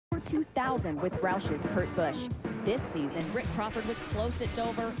2000 with Roush's Kurt Busch. This season, Rick Crawford was close at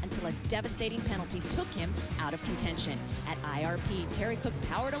Dover until a devastating penalty took him out of contention. At IRP, Terry Cook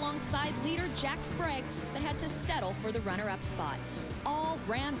powered alongside leader Jack Sprague, but had to settle for the runner-up spot. All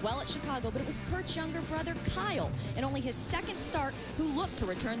ran well at Chicago, but it was Kurt's younger brother, Kyle, in only his second start, who looked to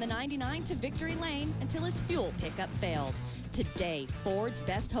return the 99 to victory lane until his fuel pickup failed. Today, Ford's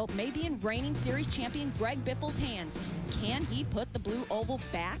best hope may be in reigning series champion Greg Biffle's hands. Can he put the blue oval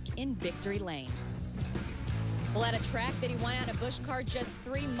back in victory lane? Well, at a track that he won out of Busch car just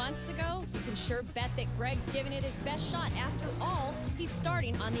 3 months ago, you can sure bet that Greg's giving it his best shot. After all, he's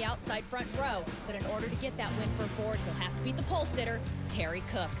starting on the outside front row. But in order to get that win for Ford, he'll have to beat the pole sitter, Terry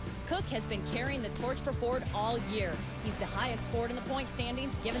Cook. Cook has been carrying the torch for Ford all year. He's the highest Ford in the point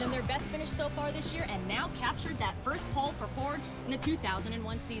standings, giving them their best finish so far this year, and now captured that first pole for Ford in the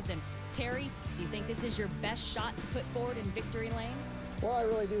 2001 season. Terry, do you think this is your best shot to put Ford in victory lane? Well, I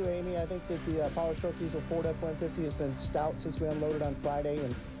really do, Amy. I think that the Power Stroke Diesel Ford F-150 has been stout since we unloaded on Friday,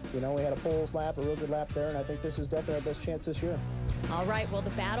 and you know, we had a poles lap, a real good lap there, and I think this is definitely our best chance this year. All right, well,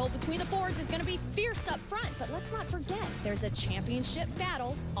 the battle between the Fords is going to be fierce up front, but let's not forget there's a championship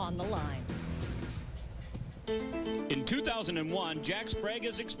battle on the line. In 2001, Jack Sprague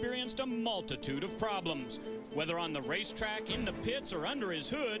has experienced a multitude of problems. Whether on the racetrack, in the pits, or under his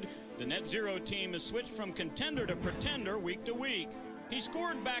hood, the Net Zero team has switched from contender to pretender week to week. He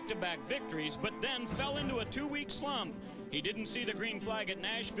scored back-to-back victories, but then fell into a 2-week slump. He didn't see the green flag at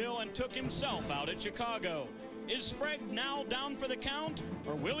Nashville and took himself out at Chicago. Is Sprague now down for the count,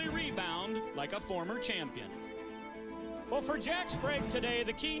 or will he rebound like a former champion? Well, for Jack Sprague today,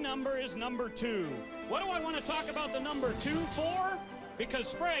 the key number is number 2. What do I want to talk about the number 2 for? Because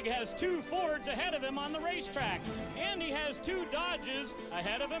Sprague has 2 Fords ahead of him on the racetrack, and he has 2 Dodges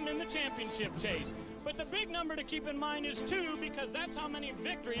ahead of him in the championship chase. But the big number to keep in mind is 2, because that's how many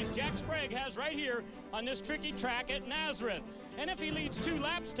victories Jack Sprague has right here on this tricky track at Nazareth. And if he leads 2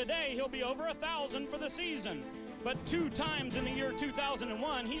 laps today, he'll be over 1,000 for the season. But 2 times in the year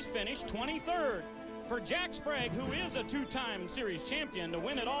 2001, he's finished 23rd. For Jack Sprague, who is a 2-time series champion, to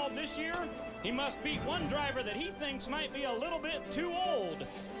win it all this year, he must beat one driver that he thinks might be a little bit too old,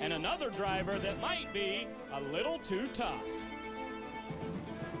 and another driver that might be a little too tough.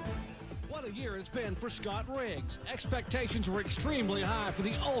 What a year it's been for Scott Riggs. Expectations were extremely high for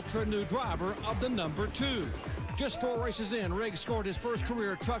the ultra-new driver of the number 2. Just 4 races in, Riggs scored his first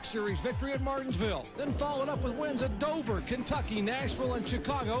career Truck Series victory at Martinsville, then followed up with wins at Dover, Kentucky, Nashville, and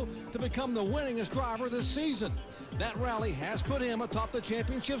Chicago to become the winningest driver this season. That rally has put him atop the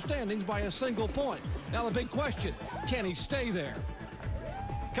championship standings by a single point. Now the big question, can he stay there?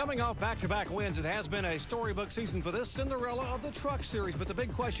 Coming off back-to-back wins, it has been a storybook season for this Cinderella of the Truck Series. But the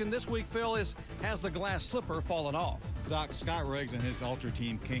big question this week, Phil, is has the glass slipper fallen off? Doc, Scott Riggs and his Ultra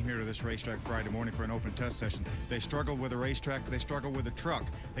team came here to this racetrack Friday morning for an open test session. They struggled with the racetrack. They struggled with the truck.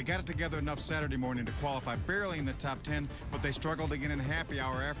 They got it together enough Saturday morning to qualify barely in the top 10, but they struggled again in happy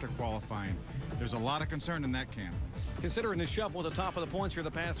hour after qualifying. There's a lot of concern in that camp. Considering the shuffle at the top of the points here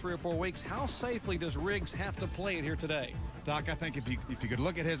the past 3 or 4 weeks, how safely does Riggs have to play it here today? Doc, I think if you could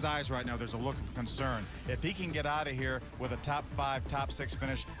look at his eyes right now, there's a look of concern. If he can get out of here with a top 5, top 6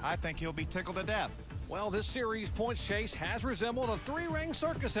 finish, I think he'll be tickled to death. Well, this series points chase has resembled a 3-ring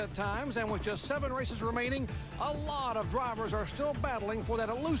circus at times, and with just 7 races remaining, a lot of drivers are still battling for that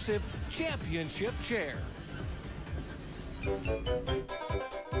elusive championship chair.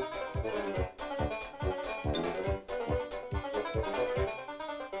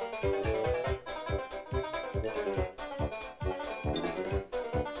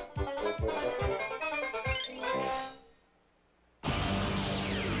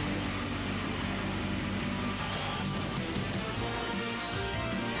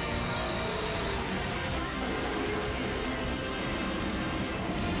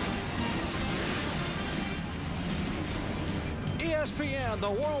 ESPN, the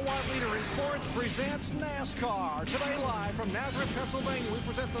worldwide leader in sports, presents NASCAR. Today live from Nazareth, Pennsylvania, we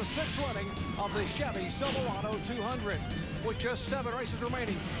present the 6th running of the Chevy Silverado 200. With just 7 races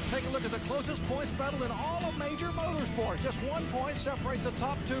remaining, take a look at the closest points battle in all of major motorsports. Just 1 point separates the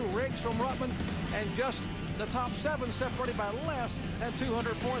top 2 Riggs from Ruttman, and just the top 7 separated by less than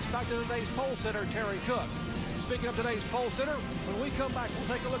 200 points back to today's pole sitter, Terry Cook. Speaking of today's pole sitter, when we come back,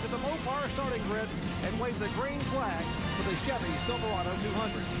 we'll take a look at the Mopar starting grid and wave the green flag for the Chevy Silverado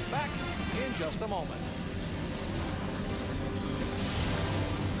 200. Back in just a moment.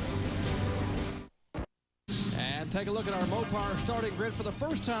 And take a look at our Mopar starting grid for the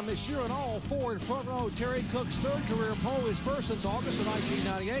first time this year in all Ford front row. Terry Cook's 3rd career pole, his first since August of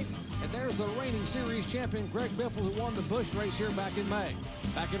 1998. And there's the reigning series champion, Greg Biffle, who won the Busch race here back in May.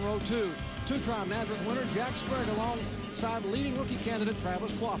 Back in row 2, two-time Nazareth winner Jack Sprague alongside leading rookie candidate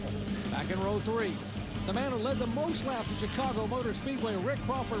Travis Quapple. Back in row 3, the man who led the most laps at Chicago Motor Speedway, Rick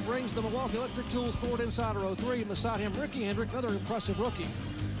Crawford, brings the Milwaukee Electric Tools Ford inside row 3. And beside him, Ricky Hendrick, another impressive rookie.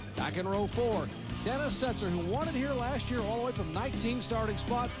 Back in row 4, Dennis Setzer, who won it here last year all the way from 19 starting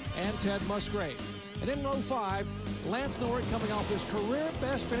spot, and Ted Musgrave. And in row 5, Lance Norrie coming off his career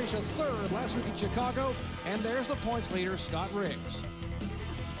best finish of 3rd last week in Chicago. And there's the points leader, Scott Riggs.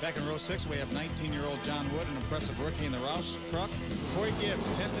 Back in row 6, we have 19-year-old John Wood, an impressive rookie in the Roush truck. Corey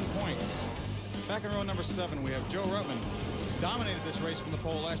Gibbs, 10th in points. Back in row number 7, we have Joe Ruttman. Dominated this race from the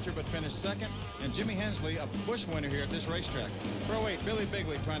pole last year, but finished 2nd. And Jimmy Hensley, a Busch winner here at this racetrack. Row 8, Billy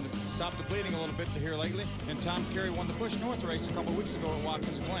Bigley trying to stop the bleeding a little bit here lately. And Tom Carey won the Busch North race a couple weeks ago at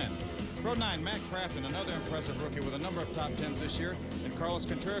Watkins Glen. Row 9, Matt Craftsman, another impressive rookie with a number of top 10s this year. And Carlos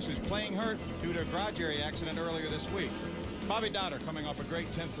Contreras, who's playing hurt due to a garage area accident earlier this week. Bobby Dodder coming off a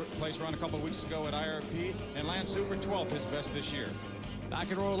great 10th place run a couple of weeks ago at IRP. And Lance Super, 12th, his best this year. Back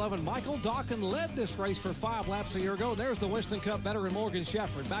in row 11, Michael Dawkin led this race for 5 laps a year ago. There's the Winston Cup veteran Morgan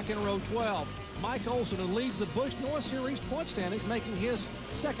Shepherd. Back in row 12, Mike Olson, who leads the Busch North Series point standings, making his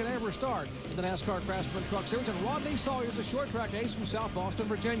 2nd ever start in the NASCAR Craftsman Truck Series. And Rodney Sawyer's a short track ace from South Boston,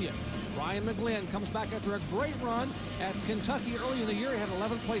 Virginia. Ryan McGlynn comes back after a great run at Kentucky early in the year. He had an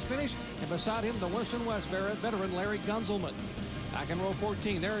 11th place finish. And beside him, the Winston West veteran Larry Gunzelman. Back in row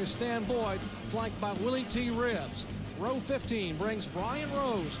 14, there is Stan Boyd, flanked by Willie T. Ribbs. Row 15 brings Brian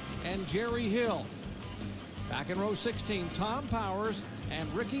Rose and Jerry Hill. Back in row 16, Tom Powers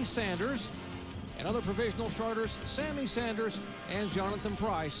and Ricky Sanders. And other provisional starters, Sammy Sanders and Jonathan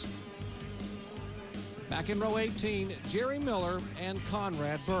Price. Back in row 18, Jerry Miller and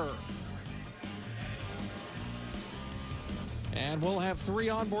Conrad Burr. And we'll have 3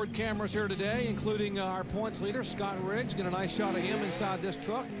 onboard cameras here today, including our points leader, Scott Riggs. Get a nice shot of him inside this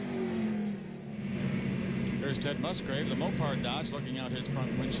truck. Here's Ted Musgrave, the Mopar Dodge, looking out his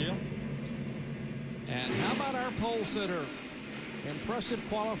front windshield. And how about our pole sitter? Impressive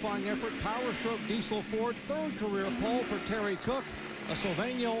qualifying effort, Power Stroke Diesel Ford, 3rd career pole for Terry Cook, a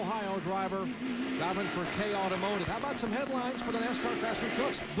Sylvania, Ohio driver, driving for K Automotive. How about some headlines for the NASCAR Craftsman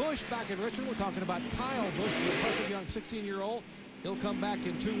trucks? Busch back in Richmond. We're talking about Kyle Busch, the impressive young 16-year-old. He'll come back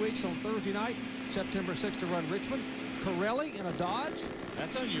in 2 weeks on Thursday night, September 6th, to run Richmond. Pirelli in a Dodge.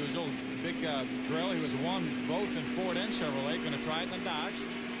 That's unusual. Big Pirelli, who has won both in Ford and Chevrolet, going to try it in a Dodge.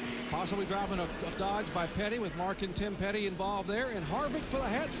 Possibly driving a Dodge by Petty, with Mark and Tim Petty involved there. And Harvick for the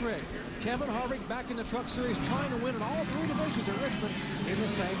hat trick. Kevin Harvick back in the Truck Series, trying to win in all 3 divisions at Richmond in the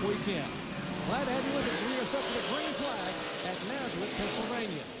same weekend. Glad to have you with us. We are set for the green flag at Nazareth,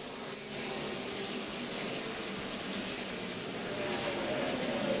 Pennsylvania.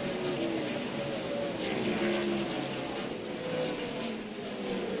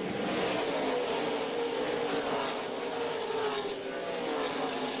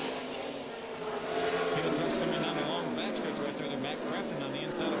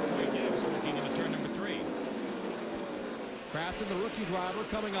 Craftsman, the rookie driver,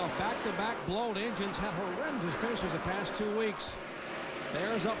 coming off back-to-back blown engines, had horrendous finishes the past 2 weeks.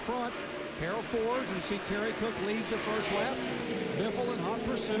 There's up front, pair of Fords. You see Terry Cook leads the first lap. Biffle in hot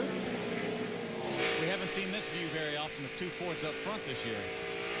pursuit. We haven't seen this view very often of 2 Fords up front this year.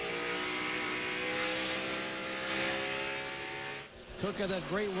 Cook had that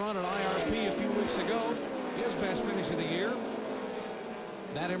great run at IRP a few weeks ago, his best finish of the year.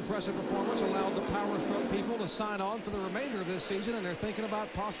 That impressive performance allowed the Power Stroke people to sign on for the remainder of this season, and they're thinking about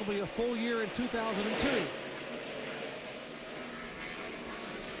possibly a full year in 2002.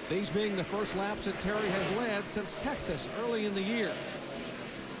 These being the first laps that Terry has led since Texas early in the year.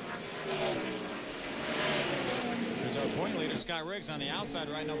 Here's our point leader, Scott Riggs, on the outside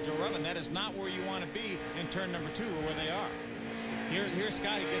right now, Joe Ruttman. That is not where you want to be in turn number 2, or where they are. Here's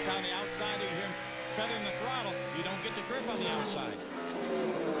Scott. He gets out on the outside. You hear him feathering the throttle. You don't get the grip on the outside.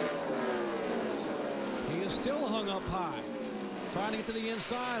 He is still hung up high, trying to get to the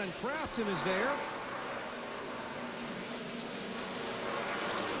inside, and Craftsman is there.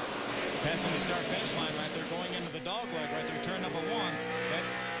 Passing the start-finish line right there, going into the dog leg right there, turn number 1.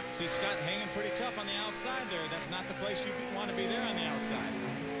 See Scott hanging pretty tough on the outside there. That's not the place you want to be there on the outside.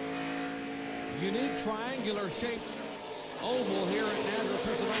 Unique triangular-shaped oval here at Nazareth,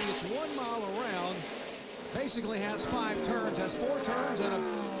 Pennsylvania. It's 1 mile around. Basically has 5 turns, has 4 turns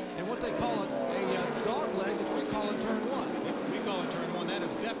and what they call a dog leg, which we call a turn 1. We call it turn 1. That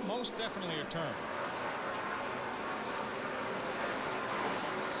is most definitely a turn.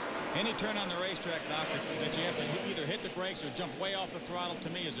 Any turn on the racetrack, Doc, that you have to either hit the brakes or jump way off the throttle, to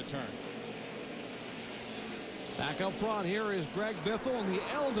me, is a turn. Back up front here is Greg Biffle in the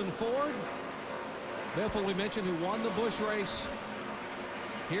Eldon Ford. Biffle, we mentioned, who won the Busch race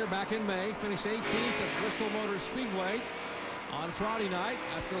here back in May, finished 18th at Bristol Motor Speedway on Friday night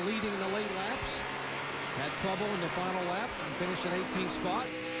after leading in the late laps. Had trouble in the final laps and finished an 18th spot.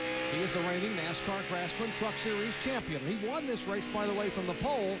 He is the reigning NASCAR Craftsman Truck Series champion. He won this race, by the way, from the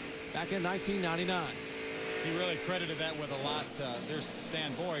pole back in 1999. He really credited that with a lot. There's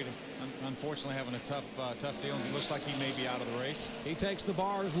Stan Boyd, unfortunately having a tough deal. It looks like he may be out of the race. He takes the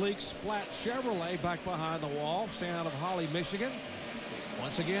Bars Leak Splat Chevrolet back behind the wall, staying out of Holly, Michigan.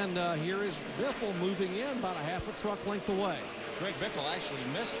 Once again, here is Biffle moving in about a half a truck length away. Greg Biffle actually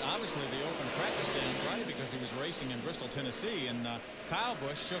missed, obviously, the open practice day on Friday because he was racing in Bristol, Tennessee. And Kyle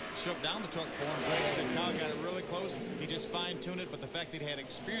Busch shook down the truck for him. Greg said Kyle got it really close. He just fine-tuned it. But the fact that he had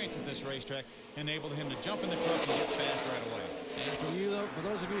experience at this racetrack enabled him to jump in the truck and get fast right away. And for you, though, for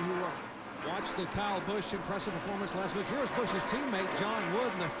those of you who watched the Kyle Busch impressive performance last week, here's Busch's teammate John Wood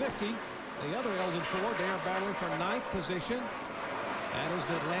in the 50. The other Eldon Ford, they are battling for 9th position. That is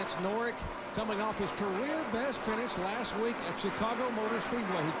that Lance Norrick, coming off his career best finish last week at Chicago Motor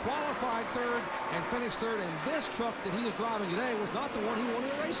Speedway. He qualified third and finished third, and this truck that he is driving today was not the one he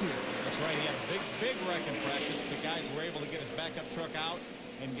wanted to race here. That's right. He had a big wreck in practice. The guys were able to get his backup truck out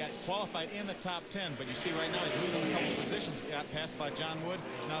and got qualified in the top 10. But you see right now he's losing a couple positions, got passed by John Wood.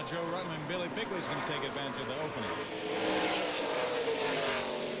 Now Joe Ruttman and Billy Bigley's going to take advantage of the opening.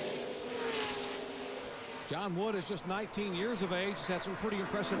 John Wood is just 19 years of age. He's had some pretty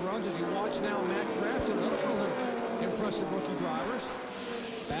impressive runs. As you watch now, Matt Craftsman, another one of the impressive rookie drivers.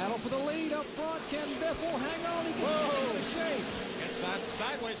 Battle for the lead up front. Can Biffle hang on? He gets into shape. Gets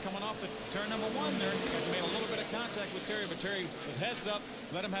sideways coming off the turn number 1 there. He made a little bit of contact with Terry, but Terry was heads up.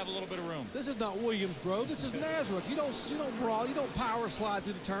 Let him have a little bit of room. This is not Williams Grove. This is Nazareth. You don't brawl. You don't power slide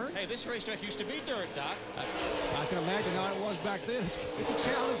through the turn. Hey, this racetrack used to be dirt, Doc. I can imagine how it was back then. It's a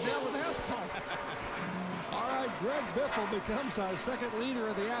challenge now with asphalt. All right, Greg Biffle becomes our second leader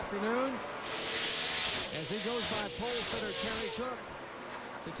of the afternoon as he goes by pole sitter Terry Cook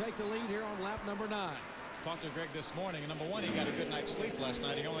to take the lead here on lap number 9. Talked to Greg this morning. Number 1, he got a good night's sleep last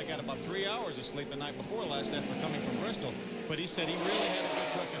night. He only got about 3 hours of sleep the night before last after coming from Bristol. But he said he really had a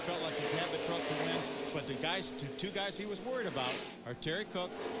good truck and felt like he had the truck to win. But the guys, two guys he was worried about are Terry Cook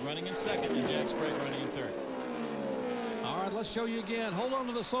running in second and Jack Sprague running in third. All right, let's show you again. Hold on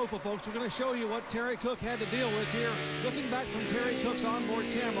to the sofa, folks. We're going to show you what Terry Cook had to deal with here. Looking back from Terry Cook's onboard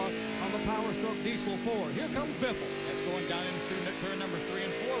camera on the Power Stroke Diesel 4. Here comes Biffle. That's going down in through turn number 3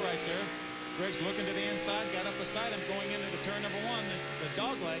 and 4 right there. Greg's looking to the inside, got up beside him, going into the turn number 1, the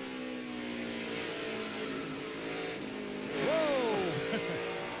dog leg. Whoa!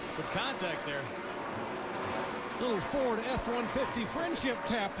 Some contact there. Little Ford F-150 friendship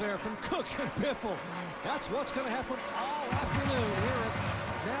tap there from Cook and Biffle. That's what's going to happen all afternoon here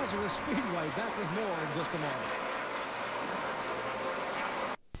at Nazareth Speedway. Back with more in just a moment.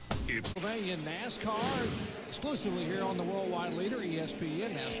 It's Pennsylvania NASCAR, exclusively here on the worldwide leader, ESPN,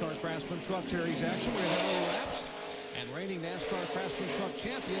 NASCAR Craftsman Truck Series action. We're in the early laps. And reigning NASCAR Craftsman Truck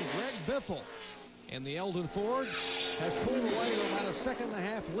champion, Greg Biffle. And the Eldon Ford has pulled away to about a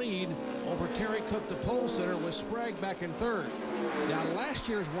 2.5 lead over Terry Cook, the pole sitter, with Sprague back in third. Now, last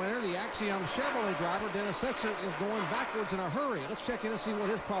year's winner, the Axiom Chevrolet driver, Dennis Setzer, is going backwards in a hurry. Let's check in and see what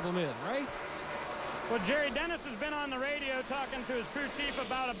his problem is, right? Well, Jerry, Dennis has been on the radio talking to his crew chief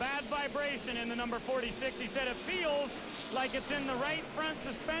about a bad vibration in the number 46. He said it feels like it's in the right front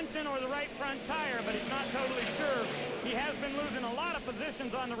suspension or the right front tire, but he's not totally sure. He has been losing a lot of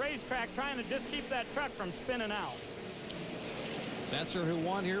positions on the racetrack trying to just keep that truck from spinning out. Setzer, who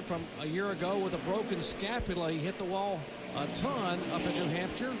won here from a year ago with a broken scapula. He hit the wall a ton up in New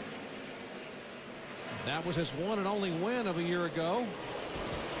Hampshire. That was his one and only win of a year ago.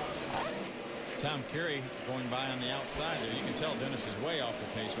 Tom Carey going by on the outside there. You can tell Dennis is way off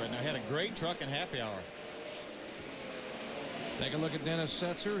the pace right now. He had a great truck in happy hour. Take a look at Dennis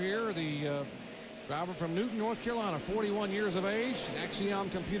Setzer here, the driver from Newton, North Carolina, 41 years of age,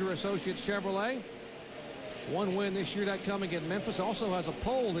 Axiom Computer Associates Chevrolet. One win this year, that coming at Memphis. Also has a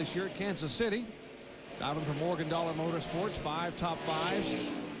pole this year at Kansas City. Driving for Morgan Dollar Motorsports, 5 top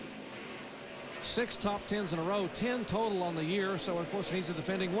 5s. 6 top 10s in a row, 10 total on the year. So, of course, he's the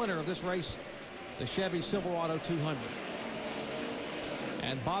defending winner of this race, the Chevy Silverado 200.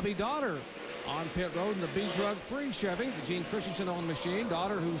 And Bobby Daughter on pit road in the B drug-free Chevy, the Gene Christensen-owned machine.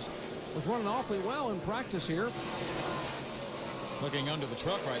 Daughter, who's was running awfully well in practice here. Looking under the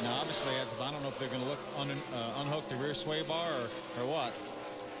truck right now. Obviously, I don't know if they're going to look unhook the rear sway bar or what.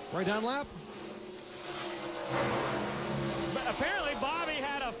 Right down lap. But apparently Bobby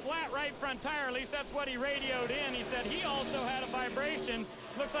had a flat right front tire, at least that's what he radioed in. He said he also had a vibration.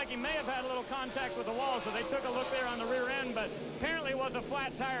 Looks like he may have had a little contact with the wall, so they took a look there on the rear end, but apparently it was a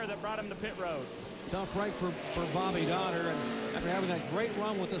flat tire that brought him to pit road. Tough break for Bobby Dotter, and after having that great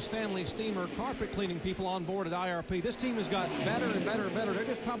run with the Stanley Steamer carpet cleaning people on board at IRP, this team has got better and better and better. They're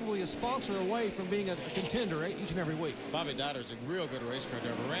just probably a sponsor away from being a contender each and every week. Bobby Dotter's a real good race car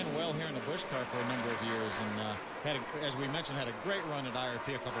driver. Ran well here in the Busch car for a number of years, and as we mentioned, had a great run at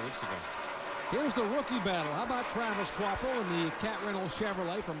IRP a couple weeks ago. Here's the rookie battle. How about Travis Quapple in the Cat Reynolds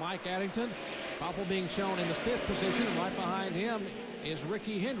Chevrolet from Mike Addington? Quapple being shown in the 5th position, and right behind him is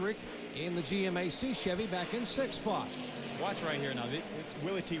Ricky Hendrick in the GMAC Chevy back in 6th spot. Watch right here now.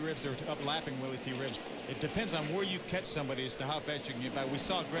 Willie T. Ribbs are up-lapping Willie T. Ribbs. It depends on where you catch somebody as to how fast you can get by. We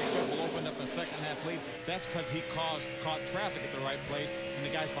saw Greg Biffle open up a second-half lead. That's because he caught traffic at the right place, and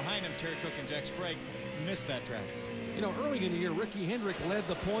the guys behind him, Terry Cook and Jack Sprague, missed that traffic. You know, early in the year, Ricky Hendrick led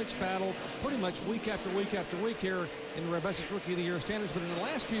the points battle pretty much week after week after week here in the Rebecca's Rookie of the Year standings. But in the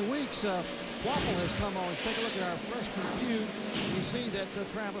last few weeks, Quapple has come on. Let's take a look at our freshman feud. You see that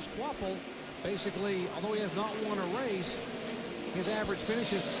Travis Quapple, basically, although he has not won a race, his average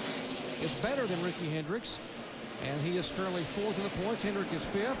finish is better than Ricky Hendrick's. And he is currently 4th in the points. Hendrick is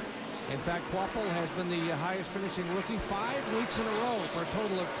 5th. In fact, Quapple has been the highest finishing rookie 5 weeks in a row for a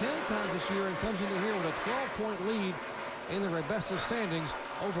total of 10 times this year, and comes into here with a 12-point lead in the Rebesta standings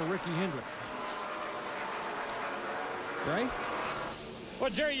over Ricky Hendrick. Ray?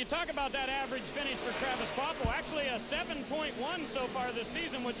 Well, Jerry, you talk about that average finish for Travis Quapple. Actually a 7.1 so far this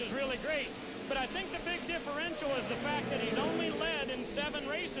season, which is really great. But I think the big differential is the fact that he's only led in 7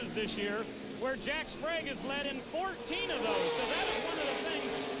 races this year, where Jack Sprague has led in 14 of those. So that is one of the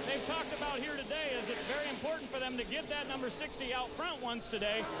things they've talked about here today, is it's very important for them to get that number 60 out front once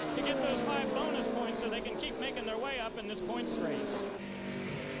today to get those 5 bonus points so they can keep making their way up in this points race.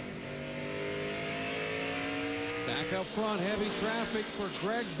 Back up front, heavy traffic for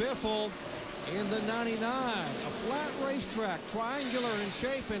Greg Biffle in the 99. A flat racetrack, triangular in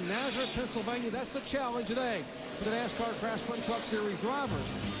shape in Nazareth, Pennsylvania. That's the challenge today for the NASCAR Craftsman Truck Series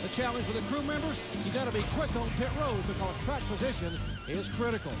drivers. The challenge for the crew members, you got to be quick on pit road because track position is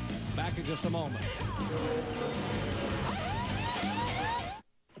critical. Back in just a moment.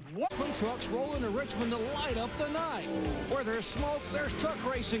 Trucks roll into Richmond to light up the night. Where there's smoke, there's truck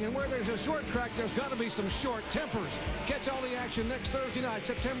racing, and where there's a short track, there's got to be some short tempers. Catch all the action next Thursday night,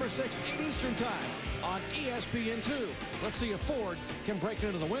 September 6th, 8 Eastern Time on ESPN2. Let's see if Ford can break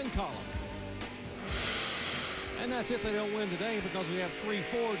into the win column. And that's if they don't win today, because we have 3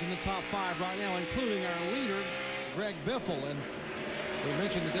 Fords in the top 5 right now, including our leader, Greg Biffle. And we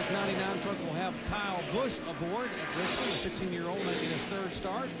mentioned that this 99 truck will have Kyle Busch aboard at Richmond, a 16-year-old making his 3rd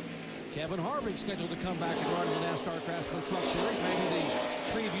start. Kevin Harvick scheduled to come back and run the NASCAR Craftsman Truck Series. Maybe the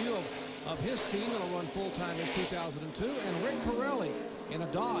preview of his team that'll run full-time in 2002. And Rick Corelli in a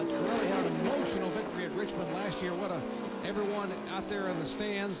Dodge. Corelli had an emotional victory at Richmond last year. Everyone out there in the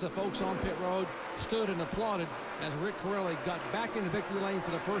stands, the folks on pit road, stood and applauded as Rick Corelli got back in the victory lane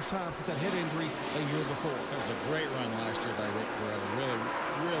for the first time since that head injury a year before. That was a great run last year by Rick Corelli.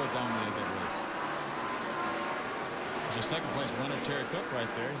 Really dominated that race. There's a 2nd place runner, Terry Cook,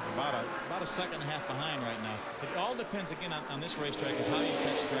 right there. He's about a second and a half behind right now. It all depends, again, on this racetrack is how you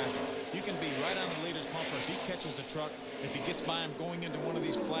catch traffic. You can be right on the leader's bumper. If he catches the truck, if he gets by him going into one of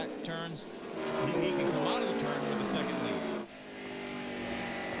these flat turns, he can come out of the turn with a 2nd lead.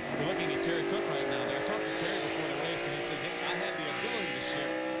 We're looking at Terry Cook right now. I talked to Terry before the race, and he says, I have the ability to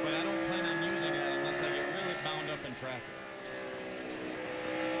shift, but I don't plan on using that unless I get really bound up in traffic.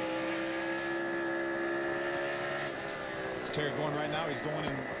 Terry going right now. He's going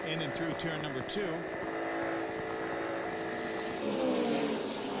in and through turn number 2.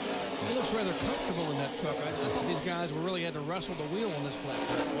 He looks rather comfortable in that truck. I thought these guys really had to wrestle the wheel on this flat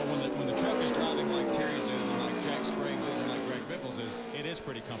track. Well, when the truck is driving like Terry's is and like Jack Sprague's is and like Greg Biffle's is, it is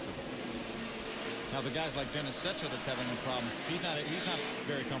pretty comfortable. Now the guys like Dennis Setzer that's having a problem, he's not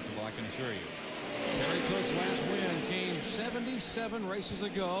very comfortable, I can assure you. Terry Cook's last win came 77 races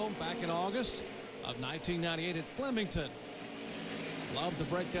ago, back in August of 1998 at Flemington. Loved to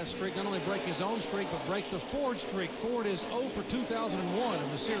break that streak, not only break his own streak, but break the Ford streak. Ford is 0 for 2001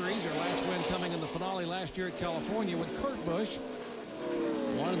 in the series. Their last win coming in the finale last year at California with Kurt Busch.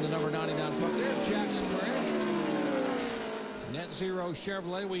 Won in the number 99 truck. There's Jack Sprague. Net Zero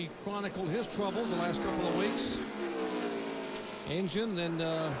Chevrolet. We chronicled his troubles the last couple of weeks. Engine, and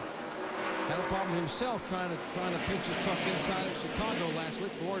had a problem himself trying to pinch his truck inside at Chicago last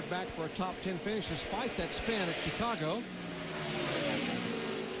week. Roared back for a top 10 finish despite that spin at Chicago.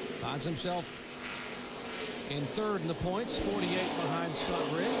 Finds himself in third in the points, 48 behind Scott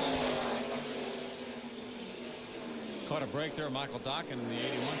Briggs. Caught a break there. Michael Dockin in the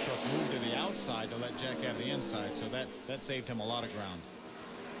 81 truck moved to the outside to let Jack have the inside, so that saved him a lot of ground.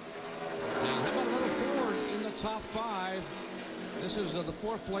 And how about another Ford in the top 5? This is the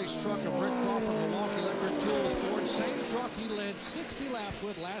 4th place truck of Rick Crawford, Milwaukee Electric Tools Ford. Same truck he led 60 laps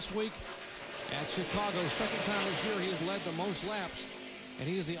with last week at Chicago. Second time this year he has led the most laps. And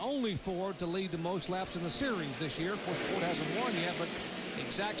he is the only Ford to lead the most laps in the series this year. Of course, Ford hasn't won yet, but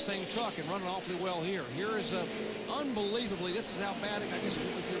exact same truck and running awfully well here. Here is unbelievably, this is how bad, I guess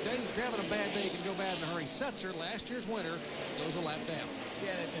if you're having a bad day, you can go bad in a hurry. Setzer, last year's winner, goes a lap down.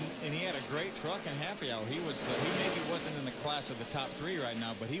 Yeah, and he had a great truck in happy hour. He was he maybe wasn't in the class of the top 3 right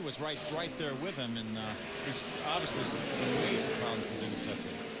now, but he was right there with him, and there's obviously some major problems for Dennis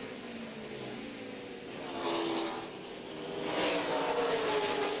Setzer.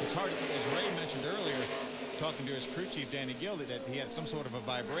 It's hard, as Ray mentioned earlier, talking to his crew chief Danny Gill, that he had some sort of a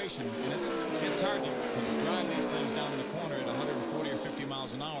vibration, and it's hard to drive these things down the corner at 140 or 50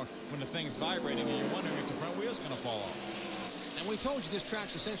 miles an hour when the thing's vibrating and you're wondering if the front wheel's going to fall off. And we told you this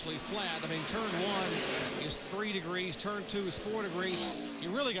track's essentially flat. I mean, turn 1 is 3 degrees, turn 2 is 4 degrees. You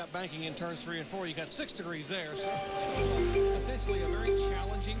really got banking in turns 3 and 4. You got 6 degrees there. So essentially a very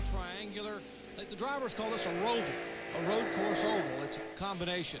challenging triangular. The drivers call this a roval. A road course oval. It's a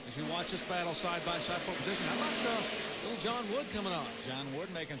combination. As you watch this battle side by side for position. How about little John Wood coming on? John Wood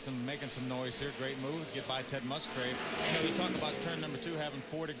making some noise here. Great move. Get by Ted Musgrave. You know, we talk about turn number 2 having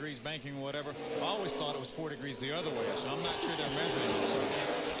 4 degrees banking or whatever. I always thought it was 4 degrees the other way, so I'm not sure they're measuring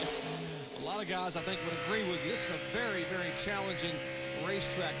it. A lot of guys, I think, would agree with you. This is a very, very challenging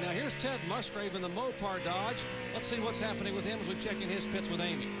racetrack. Now, here's Ted Musgrave in the Mopar Dodge. Let's see what's happening with him as we check in his pits with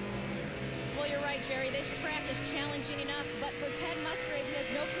Amy. Well, you're right, Jerry. This track is challenging enough, but for Ted Musgrave, he has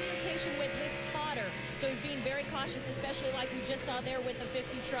no communication with his spotter. So he's being very cautious, especially like we just saw there with the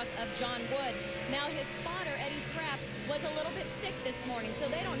 50 truck of John Wood. Now, his spotter, Eddie Thrapp, was a little bit sick this morning, so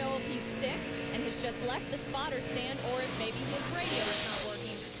they don't know if he's sick and has just left the spotter stand or if maybe his radio is not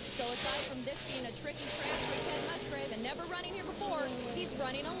working. So aside from this being a tricky track for Ted Musgrave and never running here before, he's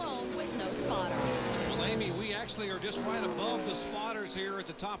running alone with no spotter. Well, Amy, we actually are just right above the spotters here at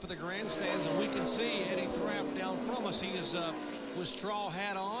the top of the grandstands, and we can see Eddie Thrapp down from us. He is with straw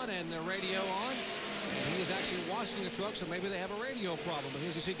hat on and the radio on, and he is actually washing the truck, so maybe they have a radio problem. But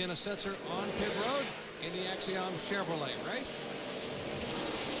here's you see Dennis Setzer on pit road in the Axiom Chevrolet, right?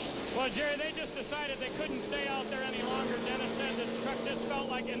 Well, Jerry, they just decided they couldn't stay out there any longer. Dennis said the truck just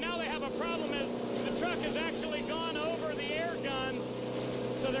felt like it. Now they have a problem is the truck has actually gone over the air gun.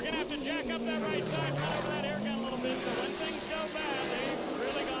 So they're going to have to jack up that right side, run over that air gun a little bit. So when things go bad, they've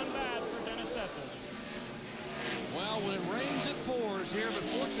really gone bad for Dennis Setzer. Well, when it rains, it pours here, but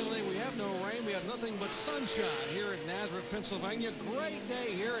fortunately we have no rain. We have nothing but sunshine here at Nazareth, Pennsylvania. Great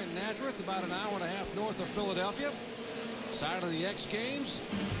day here in Nazareth, about an hour and a half north of Philadelphia. Side of the X Games,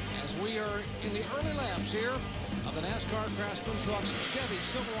 as we are in the early laps here of the NASCAR Craftsman trucks. Chevy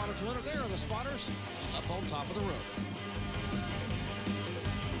Silverado 200. There are the spotters up on top of the roof.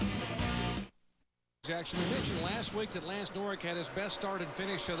 Actually, we mentioned last week that Lance Norick had his best start and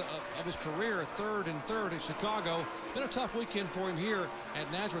finish of his career, third at Chicago. Been a tough weekend for him here at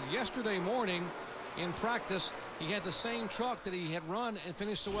Nazareth. Yesterday morning in practice, he had the same truck that he had run and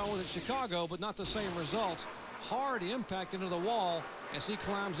finished so well with at Chicago, but not the same results. Hard impact into the wall as he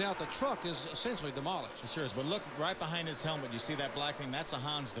climbs out. The truck is essentially demolished. It sure is, but look right behind his helmet. You see that black thing? That's a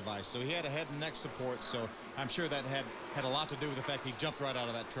Hans device. So he had a head and neck support, so I'm sure that had a lot to do with the fact he jumped right out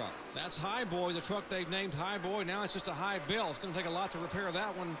of that truck. That's High Boy, the truck they've named High Boy. Now it's just a High Bill. It's going to take a lot to repair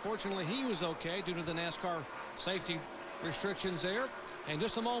that one. Fortunately, he was okay due to the NASCAR safety restrictions there. And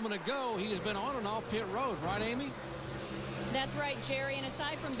just a moment ago, he has been on and off pit road. Right, Amy? That's right, Jerry. And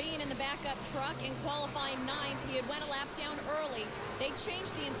aside from being in the backup truck and qualifying 9th, he had went a lap down early. They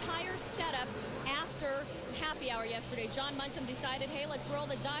changed the entire setup after happy hour yesterday. John Munson decided, hey, let's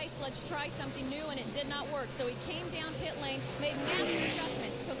roll the dice, let's try something new, and it did not work. So he came down pit lane, made massive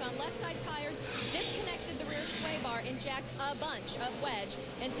adjustments, took on left side tires, disconnected the rear sway bar, and jacked a bunch of wedge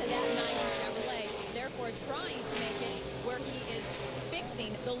into that 90 Chevrolet, therefore trying to make it where he is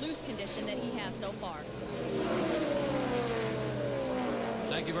fixing the loose condition that he has so far.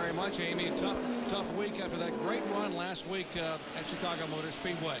 Thank you very much, Amy. Tough week after that great run last week at Chicago Motor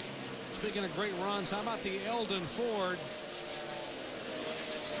Speedway. Speaking of great runs, how about the Eldon Ford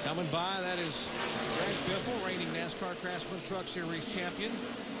coming by? That is Greg Biffle, reigning NASCAR Craftsman Truck Series champion.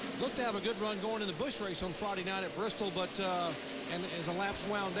 Looked to have a good run going in the Busch race on Friday night at Bristol, but And as the laps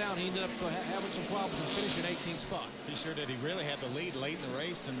wound down, he ended up having some problems and finishing 18th spot. He sure did. He really had the lead late in the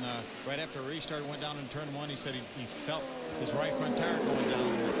race, and right after a restart, went down in turn 1. He said he felt his right front tire going down,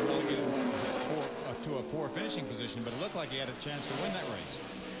 and it really get him to a poor finishing position, but it looked like he had a chance to win that race.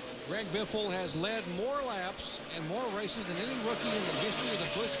 Greg Biffle has led more laps and more races than any rookie in the history of the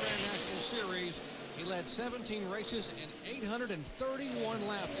Busch Grand National Series. He led 17 races and 831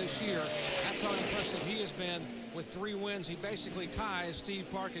 laps this year. That's how impressive he has been with 3 wins. He basically ties Steve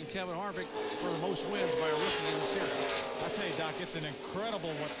Park and Kevin Harvick for the most wins by a rookie in the series. I tell you, Doc, it's an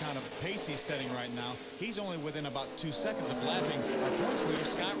incredible what kind of pace he's setting right now. He's only within about 2 seconds of lapping our points leader,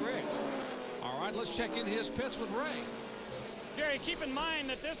 Scott Riggs. All right, let's check in his pits with Ray. Gary, keep in mind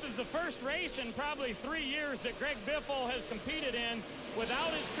that this is the first race in probably 3 years that Greg Biffle has competed in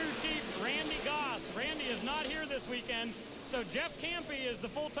without his crew chief, Randy Goss. Randy is not here this weekend, so Jeff Campy is the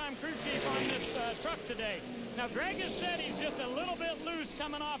full-time crew chief on this truck today. Now, Greg has said he's just a little bit loose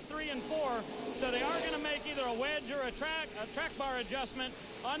coming off 3 and 4, so they are going to make either a wedge or a track bar adjustment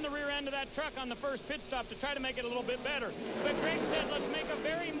on the rear end of that truck on the first pit stop to try to make it a little bit better. But Greg said, let's make a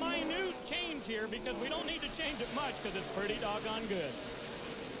very minute change here because we don't need to change it much because it's pretty doggone good.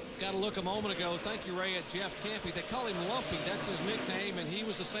 Got a look a moment ago. Thank you, Ray, at Jeff Campy. They call him Lumpy. That's his nickname, and he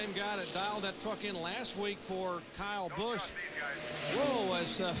was the same guy that dialed that truck in last week for Kyle Busch. Whoa,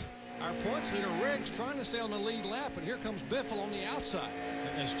 as our points leader, Riggs, trying to stay on the lead lap, and here comes Biffle on the outside.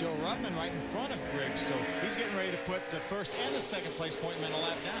 And there's Joe Ruttman right in front of Riggs, so he's getting ready to put the first and the second place point men a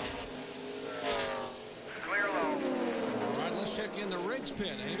lap down. Clear low. All right, let's check in the Riggs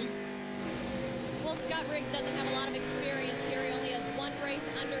pit, Amy. Well, Scott Riggs doesn't have a lot of experience here. He only has 1 race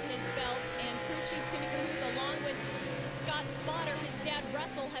under his belt, and crew chief Timmy Cahoot, along with Scott Spotter, his dad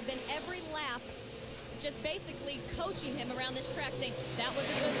Russell, have been every lap just basically coaching him around this track, saying that was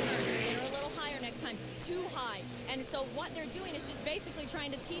a good turn, get her a little higher next time, too high. And so what they're doing is just basically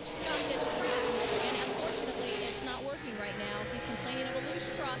trying to teach Scott this track, and unfortunately it's not working right now. He's complaining of a loose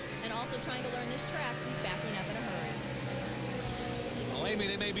truck and also trying to learn this track. He's backing up in a hurry. Well, Amy,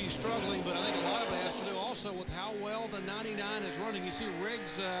 they may be struggling, but I think a lot of it has to do also with how well the 99 is running. You see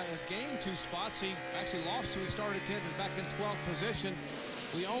Riggs has gained 2 spots. He actually lost 2. He started 10th, is back in 12th position.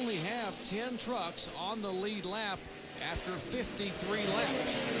 We only have 10 trucks on the lead lap after 53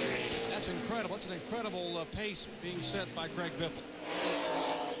 laps. That's incredible. It's an incredible pace being set by Greg Biffle.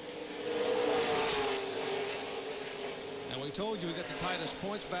 And we told you we got the tightest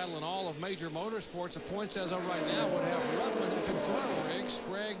points battle in all of major motorsports. The points as of right now would have Ruttman up in front of Riggs.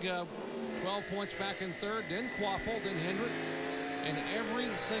 Sprague 12 points back in 3rd, then Quapple, then Hendrick. And every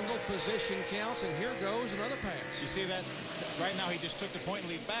single position counts, and here goes another pass. You see that? Right now, he just took the point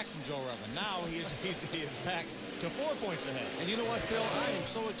lead back from Joe Ruttman. Now he is back to 4 points ahead. And you know what, Phil? I am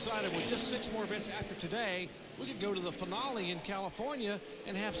so excited. With just 6 more events after today, we could go to the finale in California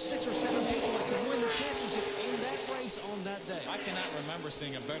and have 6 or 7 people that can win the championship in that race on that day. I cannot remember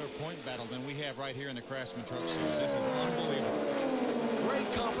seeing a better point battle than we have right here in the Craftsman Truck Series. This is unbelievable.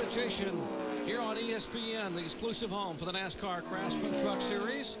 Great competition here on ESPN, the exclusive home for the NASCAR Craftsman Truck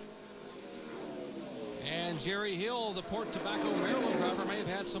Series. And Jerry Hill, the Port Tobacco, Maryland driver, may have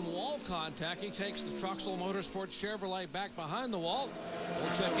had some wall contact. He takes the Truxell Motorsports Chevrolet back behind the wall.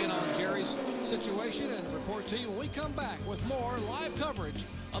 We'll check in on Jerry's situation and report to you when we come back with more live coverage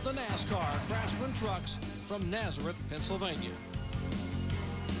of the NASCAR Craftsman Trucks from Nazareth, Pennsylvania.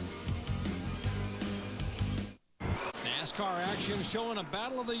 NASCAR action showing a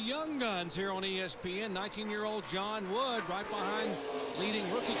battle of the young guns here on ESPN. 19-year-old John Wood right behind leading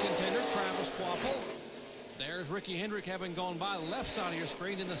rookie contender Travis Quapple. There's Ricky Hendrick having gone by the left side of your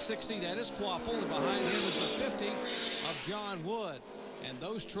screen in the 60. That is Quapple, and behind him is the 50 of John Wood. And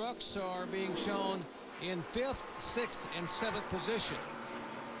those trucks are being shown in 5th, 6th, and 7th position.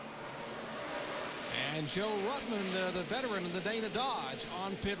 And Joe Ruttman, the veteran of the Dana Dodge,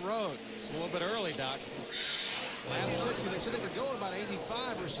 on pit road. It's a little bit early, Doc. Lap 60, they said they could go about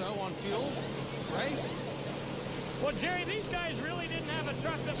 85 or so on fuel. Ray? Well, Jerry, these guys really didn't have a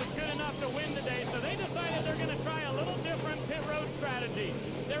truck that was good enough to win today, so they decided they're going to try a little different pit road strategy.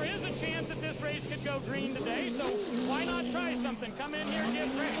 There is a chance that this race could go green today, so why not try something? Come in here, get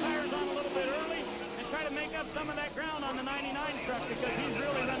fresh tires on a little bit early, and try to make up some of that ground on the 99 truck because he's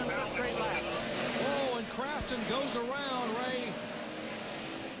really running such great laps. Oh, and Crafton goes around, Ray.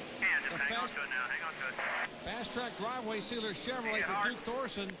 Hang on to it now. Hang on to it. Fast Track Driveway Sealer Chevrolet for Duke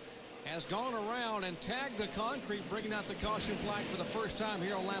Thorson has gone around and tagged the concrete, bringing out the caution flag for the first time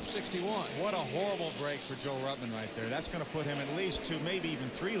here on lap 61. What a horrible break for Joe Ruttman right there. That's going to put him at least 2, maybe even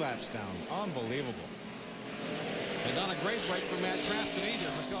 3 laps down. Unbelievable. And not a great break for Matt Craftsman either,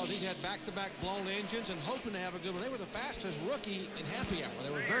 because he's had back-to-back blown engines and hoping to have a good one. They were the fastest rookie in happy hour.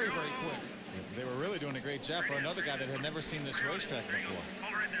 They were very, very quick. They were really doing a great job for another guy that had never seen this racetrack before.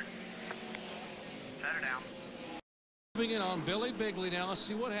 Moving in on Billy Bigley now. Let's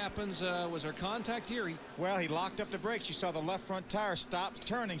see what happens. Was there contact here? Well, he locked up the brakes. You saw the left front tire stopped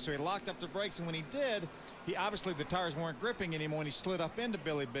turning, so he locked up the brakes, and when he did, he obviously the tires weren't gripping anymore, and he slid up into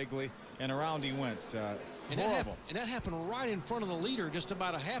Billy Bigley, and around he went. Horrible. And that happened right in front of the leader, just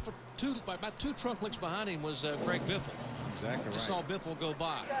about about two trunk licks behind him was Greg Biffle. Exactly right. Just saw Biffle go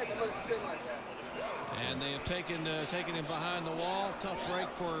by. And they have taken him behind the wall. Tough break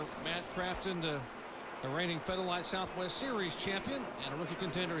for Matt Craftsman, the reigning Featherlight Southwest Series champion and a rookie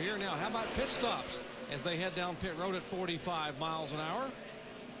contender here. Now, how about pit stops as they head down pit road at 45 miles an hour?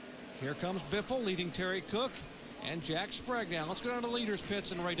 Here comes Biffle leading Terry Cook and Jack Sprague now. Let's go down to leaders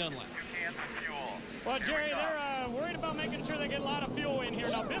pits and Ray Dunlap. Well, Jerry, they're worried about making sure they get a lot of fuel in here.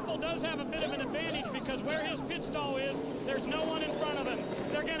 Now, Biffle does have a bit of an advantage because where his pit stall is, there's no one in front of him.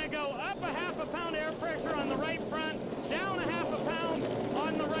 They're going to go up a ½ pound air pressure on the right front, down a ½ pound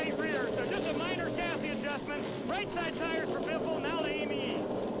on the right rear. So just a minor chassis adjustment. Right side tires for Biffle, now to Amy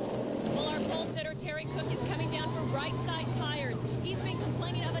East. Well, our pole sitter, Terry Cook, is coming down for right side tires. He's been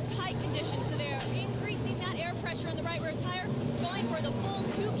complaining of a tight condition, so they're increasing that air pressure on the right rear tire, going for the full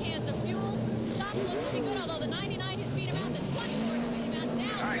 2 cans of fuel. Stop looks pretty good, although the 99 has beat him out, the 24 has beat him out.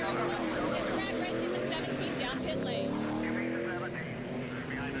 Now Terry Cook is drag racing the 17 down pit lane.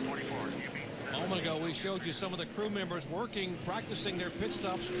 A moment ago, we showed you some of the crew members working, practicing their pit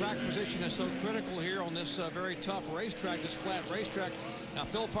stops. Track position is so critical here on this very tough racetrack, this flat racetrack. Now,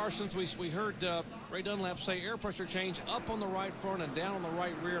 Phil Parsons, we heard Ray Dunlap say air pressure change up on the right front and down on the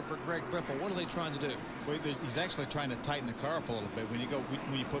right rear for Greg Biffle. What are they trying to do? Well, he's actually trying to tighten the car up a little bit. When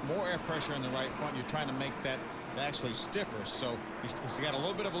you put more air pressure in the right front, you're trying to make that actually stiffer. So he's got a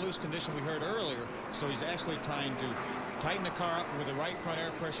little bit of a loose condition we heard earlier. So he's actually trying to tighten the car up with the right front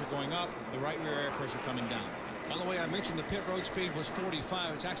air pressure going up, the right rear air pressure coming down. By the way, I mentioned the pit road speed was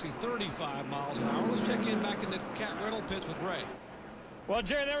 45. It's actually 35 miles an hour. Let's check in back in the Cat rental pits with Ray. Well,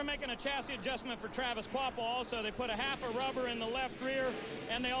 Jerry, they were making a chassis adjustment for Travis Quapple also. They put a ½ a rubber in the left rear,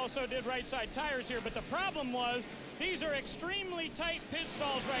 and they also did right side tires here. But the problem was these are extremely tight pit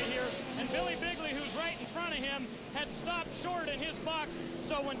stalls right here, and Billy Bigley, who's right in front of him, had stopped short in his box.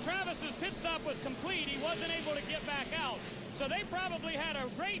 So when Travis's pit stop was complete, he wasn't able to get back out. So they probably had a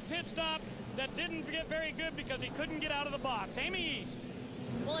great pit stop that didn't get very good because he couldn't get out of the box. Amy East.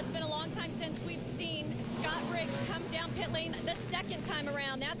 Well, it's been a long time since we've seen Scott Briggs come down pit lane the second time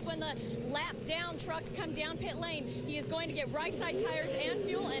around. That's when the lap down trucks come down pit lane. He is going to get right side tires and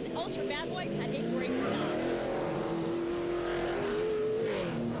fuel, and Ultra Bad Boys had a great stop.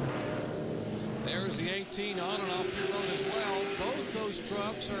 There's the 18 on and off pit road as well. Both those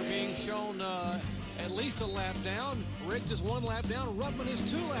trucks are being shown at least a lap down. Riggs is 1 lap down. Rudman is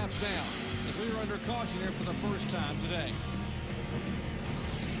 2 laps down. As we are under caution here for the first time today.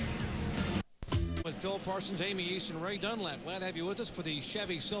 With Phil Parsons, Amy East, and Ray Dunlap. Glad to have you with us for the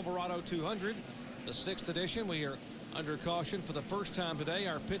Chevy Silverado 200, the 6th edition. We are under caution for the first time today.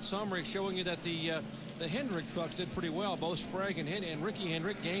 Our pit summary showing you that the Hendrick trucks did pretty well. Both Sprague and Ricky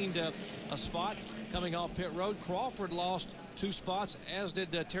Hendrick gained a spot coming off pit road. Crawford lost 2 spots, as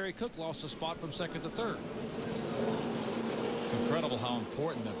did Terry Cook, lost a spot from 2nd to 3rd. It's incredible how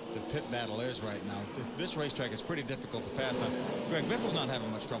important the pit battle is right now. This racetrack is pretty difficult to pass on. Greg Biffle's not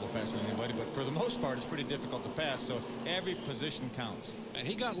having much trouble passing anybody, but for the most part, it's pretty difficult to pass, so every position counts. And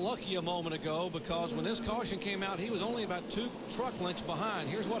he got lucky a moment ago because when this caution came out, he was only about 2 truck lengths behind.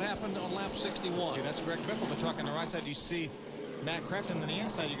 Here's what happened on lap 61. See, that's Greg Biffle, the truck on the right side. You see Matt Craftsman on the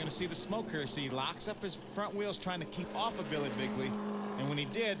inside. You're going to see the smoke here. See, he locks up his front wheels trying to keep off of Billy Bigley. And when he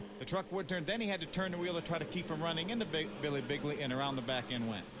did, the truck would turn. Then he had to turn the wheel to try to keep from running into Billy Bigley, and around the back end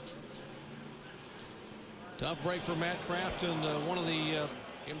went. Tough break for Matt Craftsman, one of the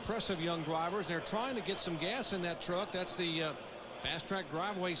impressive young drivers. They're trying to get some gas in that truck. That's the fast track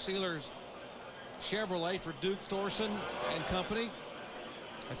driveway sealers Chevrolet for Duke Thorson and company.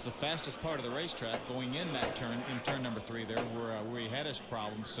 That's the fastest part of the racetrack, going in that turn, in turn number 3 there, where he had his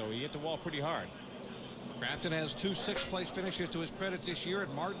problems. So he hit the wall pretty hard. Craftsman has 2 6th-place finishes to his credit this year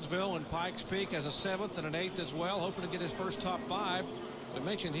at Martinsville and Pikes Peak, has a 7th and an 8th as well, hoping to get his first top 5. We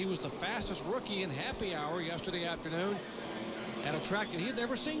mentioned he was the fastest rookie in happy hour yesterday afternoon at a track that he had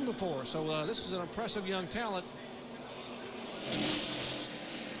never seen before. So this is an impressive young talent.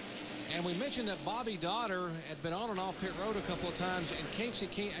 And we mentioned that Bobby Dodder had been on and off pit road a couple of times, and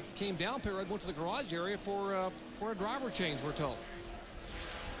came down pit road, went to the garage area for a driver change, we're told.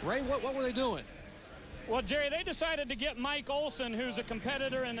 Ray, what were they doing? Well, Jerry, they decided to get Mike Olson, who's a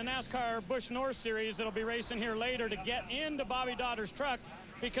competitor in the NASCAR Busch North Series that'll be racing here later, to get into Bobby Daughter's truck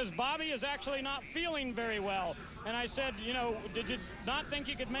because Bobby is actually not feeling very well. And I said, you know, did you not think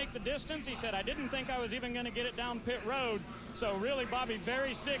you could make the distance? He said, I didn't think I was even going to get it down pit road. So really, Bobby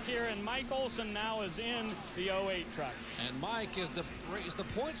very sick here, and Mike Olson now is in the 08 truck. And Mike is the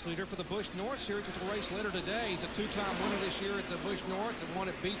points leader for the Busch North Series, which will race later today. He's a two-time winner this year at the Busch North and won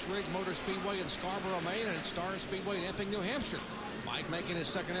at Beach Ridge Motor Speedway in Scarborough, Maine, and at Star Speedway in Epping, New Hampshire. Mike making his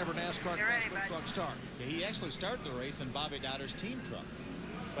second ever NASCAR Craftsman truck start. Yeah, he actually started the race in Bobby Daughter's team truck,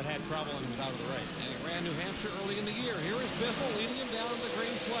 but had trouble and was out of the race. And he ran New Hampshire early in the year. Here is Biffle leading him down to the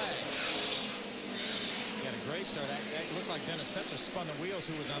green flag. He had a great start. It looks like Dennis Setzer spun the wheels,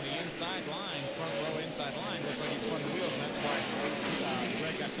 who was on the inside line, front row inside line. Looks like he spun the wheels, and that's why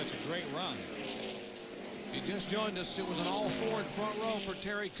Greg got such a great run. If you just joined us, it was an all-Ford front row for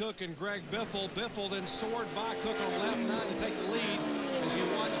Terry Cook and Greg Biffle. Biffle then soared by Cook on lap 9 to take the lead. As you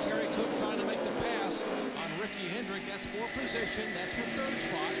watch Terry Cook trying to make the pass on Ricky Hendrick, that's for position. That's for third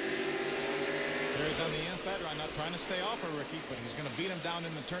spot. Terry's on the inside right now, trying to stay off of Ricky, but he's going to beat him down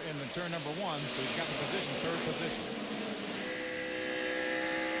in the turn number 1, so he's got the position, third position.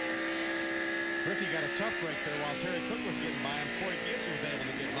 Ricky got a tough break there while Terry Cook was getting by him. Corey Gibbs was able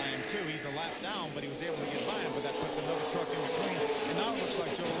to get by him too. He's a lap down, but he was able to get by him, but that puts another truck in between. And now it looks like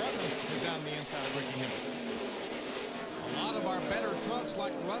Joe Rutman is on the inside of Ricky Hendrick. A lot of our better trucks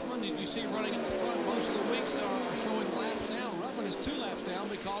like Rutman, you see running at the front most of the weeks are showing laps down. Rutman is 2 laps down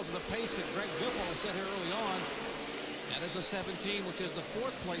because of the pace that Greg Biffle has set here early on. That is a 17, which is the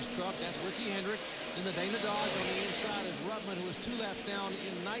 4th place truck. That's Ricky Hendrick. Then the Dana Dodge on the inside is Rutman, who is 2 laps down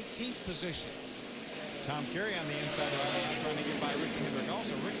in 19th position. Tom Carey on the inside trying to get by Ricky Hendrick also.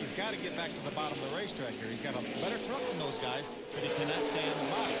 Ricky's got to get back to the bottom of the racetrack here. He's got a better truck than those guys, but he cannot stay on the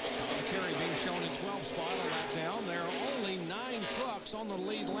bottom. Tom Carey being shown in 12th spot, a lap down. There are only 9 trucks on the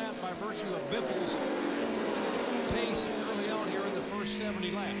lead lap by virtue of Biffle's pace early on here in the first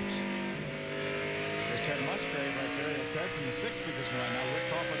 70 laps. There's Ted Musgrave right there. Ted's in the 6th position right now. Rick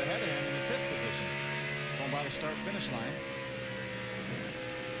Crawford ahead of him in the 5th position. Going by the start-finish line.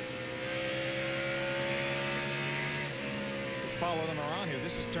 Follow them around here.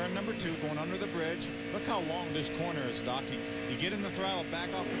 This is turn number 2 going under the bridge. Look how long this corner is, Doc. You get in the throttle,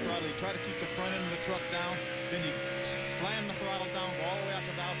 back off the throttle, you try to keep the front end of the truck down, then you slam the throttle down, go all the way out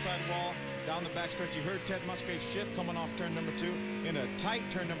to the outside wall, down the back stretch. You heard Ted Musgrave's shift coming off turn number 2. In a tight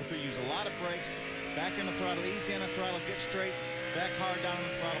turn number 3, use a lot of brakes, back in the throttle, easy on the throttle, get straight, back hard down in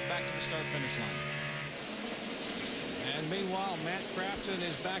the throttle, back to the start-finish line. And meanwhile, Matt Craftsman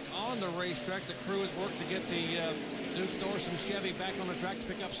is back on the racetrack. The crew has worked to get the Duke Thorson Chevy back on the track to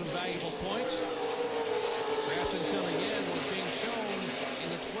pick up some valuable points. Craftsman coming in was being shown in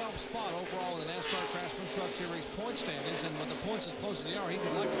the 12th spot overall in the NASCAR Craftsman Truck Series point standings. And with the points as close as they are, he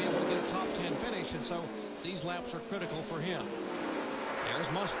would like to be able to get a top 10 finish. And so these laps are critical for him.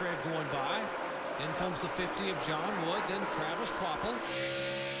 There's Musgrave going by. Then comes the 50 of John Wood. Then Travis Quapple.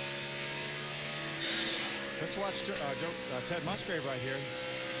 Let's watch Ted Musgrave right here,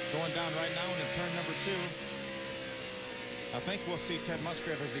 going down right now into turn number 2. I think we'll see Ted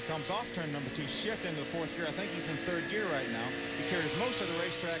Musgrave as he comes off turn number 2 shift into the 4th gear. I think he's in 3rd gear right now. He carries most of the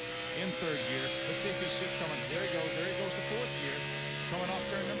racetrack in 3rd gear. Let's see if he shifts coming. There he goes to 4th gear, coming off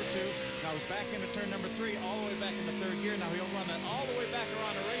turn number 2. Now he's back into turn number 3, all the way back into 3rd gear. Now he'll run that all the way back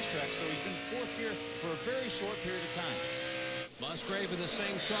around the racetrack, so he's in 4th gear for a very short period of time. Musgrave in the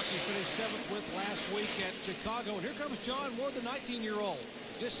same truck he finished 7th with last week at Chicago. And here comes John Wood, the 19-year-old,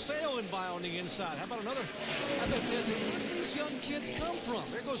 just sailing by on the inside. How about another? I bet Ted said, where do these young kids come from?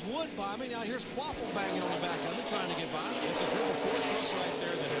 There goes Wood by me. Now here's Quapple banging on the back of me, trying to get by. It's a group of 4 trucks right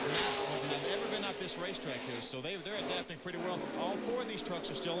there that have never been at this racetrack here, so they're adapting pretty well. All 4 of these trucks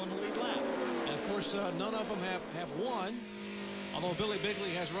are still in the lead lap. And of course, none of them have won. Although Billy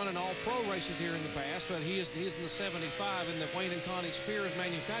Bigley has run in all pro races here in the past, but he is in the 75 in the Wayne and Connie Spears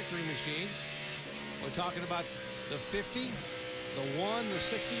manufacturing machine. We're talking about the 50, the 1, the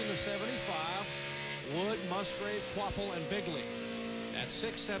 60, and the 75. Wood, Musgrave, Quapple, and Bigley. That's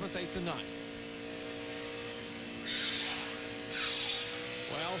 6th, 7th, 8th, and 9th.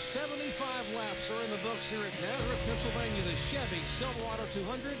 Well, 75 laps are in the books here at Nazareth, Pennsylvania. The Chevy Silverado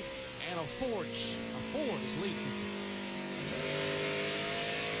 200 and a Ford is leading.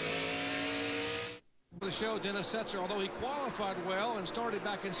 The show, Dennis Setzer, although he qualified well and started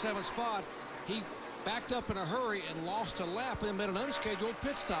back in 7th spot, he backed up in a hurry and lost a lap and made an unscheduled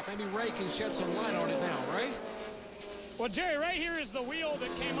pit stop. Maybe Ray can shed some light on it now, Ray? Well, Jerry, right here is the wheel that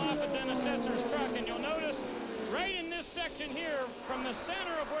came off of Dennis Setzer's truck, and you'll notice right in this section here, from the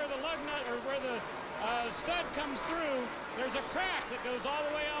center of where the lug nut or where the stud comes through, there's a crack that goes all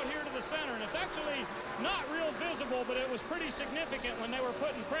the way out here to the center, and it's actually not real visible, but it was pretty significant when they were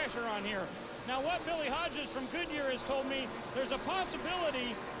putting pressure on here. Now, what Billy Hodges from Goodyear has told me, there's a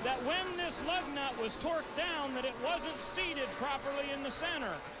possibility that when this lug nut was torqued down, that it wasn't seated properly in the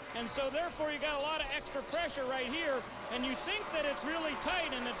center. And so, therefore, you got a lot of extra pressure right here, and you think that it's really tight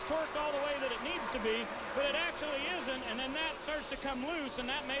and it's torqued all the way that it needs to be, but it actually isn't, and then that starts to come loose, and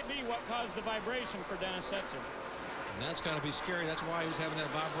that may be what caused the vibration for Dennis Setzer. And that's got to be scary. That's why he was having that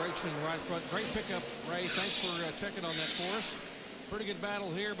vibration in the right front. Great pickup, Ray. Thanks for checking on that for us. Pretty good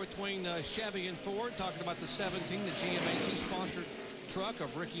battle here between Chevy and Ford, talking about the 17, the GMAC-sponsored truck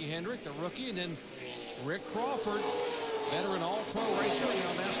of Ricky Hendrick, the rookie, and then Rick Crawford, veteran all-pro racer,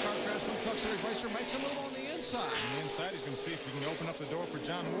 NASCAR Craftsman Truck Series racer, makes a move on the inside. On the inside, he's going to see if he can open up the door for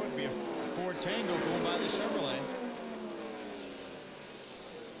John Wood, be a Ford Tango going by the Chevrolet.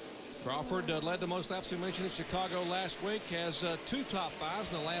 Crawford led the most laps we mentioned in Chicago last week, has 2 top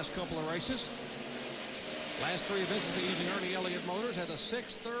 5s in the last couple of races. Last 3 events of the using Ernie Elliott Motors, had a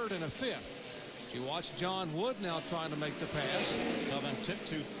 6th, 3rd, and a 5th. You watch John Wood now trying to make the pass. Saw them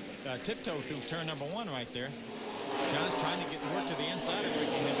tiptoe through turn number 1 right there. John's trying to get work to the inside of Ricky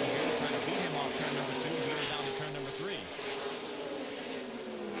Hendrick here, trying to beat him off turn number 2 and get him down to turn number 3.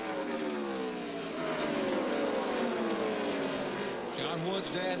 John Wood's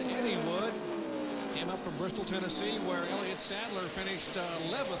dad, Eddie Wood, came up from Bristol, Tennessee, where Elliott Sadler finished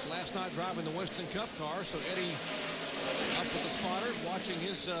 11th last night driving the Winston Cup car. So Eddie up with the spotters, watching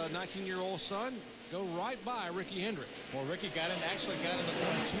his 19-year-old son go right by Ricky Hendrick. Well, Ricky actually got in the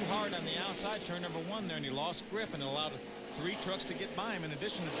corner too hard on the outside, turn number 1 there, and he lost grip and allowed 3 trucks to get by him in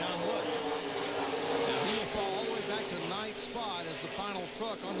addition to John Wood. Now he will fall all the way back to 9th spot as the final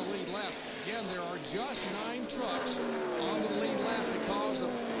truck on the lead lap. Again, there are just 9 trucks on the lead lap because of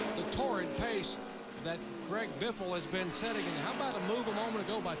the torrid pace that Greg Biffle has been setting. And how about a move a moment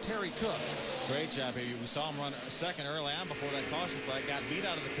ago by Terry Cook? Great job here. We saw him run second early on before that caution flag. Got beat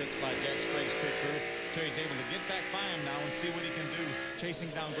out of the pits by Jack Sprague's pit crew. Terry's able to get back by him now and see what he can do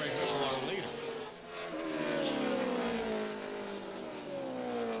chasing down Greg Biffle, our leader.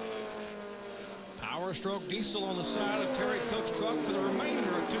 Power stroke diesel on the side of Terry Cook's truck for the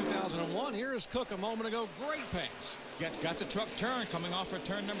remainder of 2001. Here's Cook a moment ago. Great pass. Got the truck turn coming off for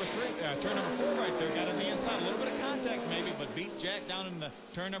turn number 4 right there. Got on the inside. A little bit of contact maybe, but beat Jack down in the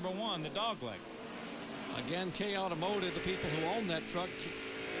turn number 1, the dog leg. Again, K Automotive, the people who own that truck,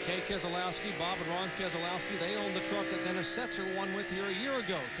 Kay Keselowski, Bob and Ron Keselowski, they own the truck that Dennis Setzer won with here a year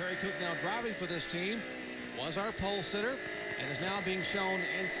ago. Terry Cook now driving for this team, was our pole sitter, and is now being shown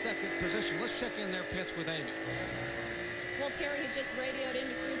in 2nd position. Let's check in their pits with Amy. Well, Terry had just radioed into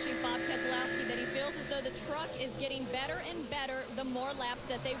crew chief Bob Keselowski that he feels as though the truck is getting better and better the more laps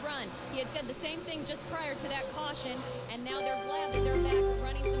that they run. He had said the same thing just prior to that caution, and now they're glad that they're back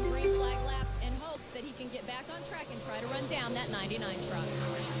running some green flag laps in hopes that he can get back on track and try to run down that 99 truck.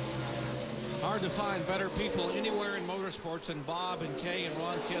 Hard to find better people anywhere in motorsports than Bob and Kay and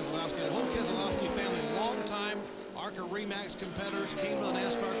Ron Keselowski. The whole Keselowski family, long time ARCA Remax competitors, came to the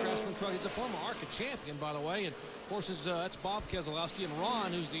NASCAR Craftsman truck. He's a former ARCA champion, by the way. And, of course, that's Bob Keselowski. And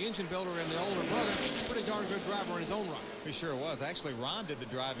Ron, who's the engine builder and the older brother, pretty darn good driver in his own right. He sure was. Actually, Ron did the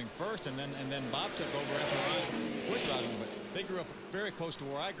driving first, and then Bob took over after Ron quit driving. But they grew up very close to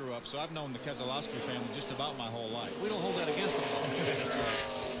where I grew up, so I've known the Keselowski family just about my whole life. We don't hold that against them. That's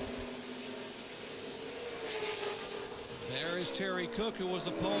right. There is Terry Cook, who was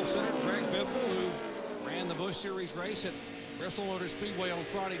the pole sitter. Greg Biffle, who ran the Busch Series race at Bristol Motor Speedway on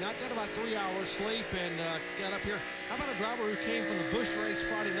Friday night. Got about 3 hours sleep and got up here. How about a driver who came from the Busch race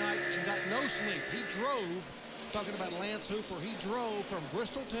Friday night and got no sleep? He drove, talking about Lance Hooper, he drove from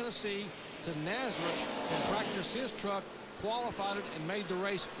Bristol, Tennessee to Nazareth and practiced his truck, qualified it, and made the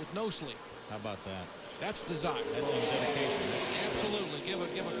race with no sleep. How about that? That's desire. That's dedication. Absolutely. Give a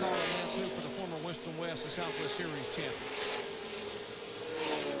call to Lance Hooper, the former Winston West and Southwest Series champion.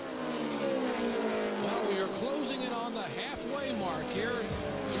 Well, we are closing in on the halfway mark here.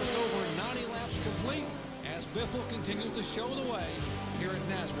 Just over 90 laps complete as Biffle continues to show the way here at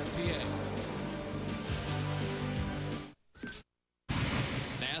Nazareth, PA.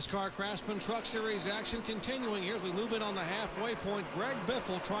 NASCAR Craftsman Truck Series action continuing here as we move in on the halfway point. Greg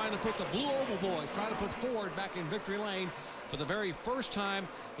Biffle trying to put the Blue Oval Boys, trying to put Ford back in victory lane for the very first time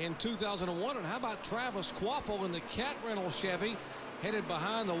in 2001. And how about Travis Quapple in the Cat Rental Chevy, headed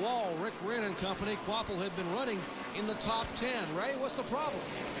behind the wall? Rick Wren and company. Quapple had been running in the top 10. Ray, what's the problem?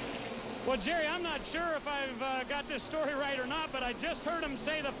 Well, Jerry, I'm not sure if I've got this story right or not, but I just heard him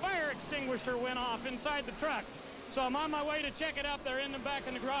say the fire extinguisher went off inside the truck. So I'm on my way to check it out. They're in the back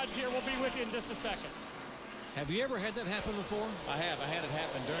in the garage here. We'll be with you in just a second. Have you ever had that happen before? I have. I had it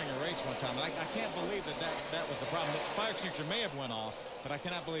happen during a race one time. I can't believe that was the problem. The fire extinguisher may have went off, but I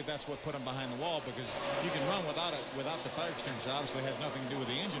cannot believe that's what put him behind the wall, because you can run without the fire extinguisher. Obviously has nothing to do with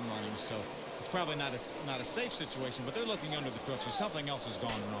the engine running, so it's probably not a safe situation, but they're looking under the truck, so something else has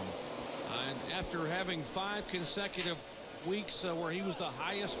gone wrong. And after having 5 consecutive weeks where he was the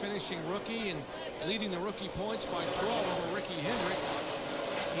highest finishing rookie and leading the rookie points by 12 over Ricky Hendrick,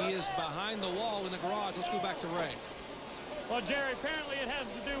 he is behind the wall in the garage. Let's go back to Ray. Well, Jerry, apparently it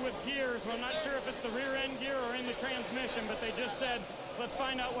has to do with gears. Well, I'm not sure if it's the rear end gear or in the transmission, but they just said, let's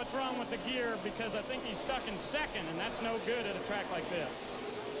find out what's wrong with the gear, because I think he's stuck in second, and that's no good at a track like this.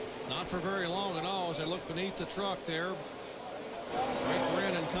 Not for very long at all as I look beneath the truck there. Rick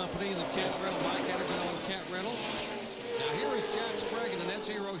Wren and company, the Cat Rental, Mike Adderton on the Cat Rental. Now here is Jack Sprague in the Net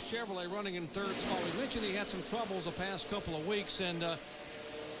Zero Chevrolet running in 3rd spot. We mentioned he had some troubles the past couple of weeks, and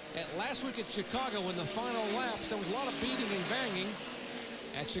last week at Chicago in the final laps, there was a lot of beating and banging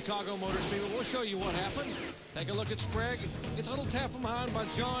at Chicago Motor Speedway. We'll show you what happened. Take a look at Sprague. Gets a little tap from behind by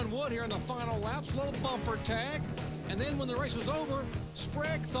John Wood here in the final laps. A little bumper tag. And then when the race was over,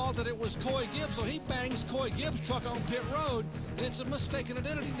 Sprague thought that it was Coy Gibbs, so he bangs Coy Gibbs' truck on pit road, and it's a mistaken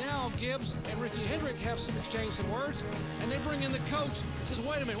identity. Now Gibbs and Ricky Hendrick have exchanged some words, and they bring in the coach. Says,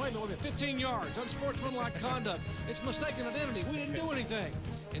 wait a minute, 15 yards, unsportsmanlike conduct. It's mistaken identity. We didn't do anything.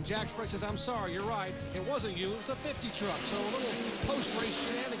 And Jack Sprague says, I'm sorry, you're right. It wasn't you, it was the 50 truck. So a little post-race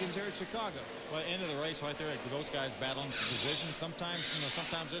shenanigans there at Chicago. Well, end of the race right there, those guys battling for position. Sometimes,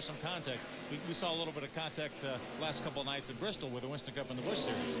 sometimes there's some contact. We saw a little bit of contact last couple of nights at Bristol with the Winston Cup and the Busch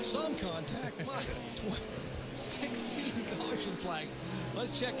Series. Some contact. 16 caution flags.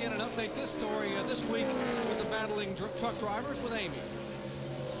 Let's check in and update this story this week with the battling truck drivers with Amy.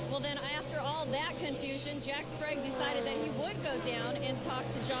 Well, then after all that confusion, Jack Sprague decided that he would go down and talk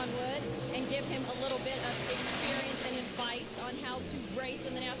to John Wood and give him a little bit of experience and advice on how to race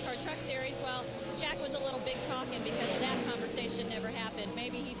in the NASCAR Truck Series. Well, Jack was a little big talking because that conversation never happened.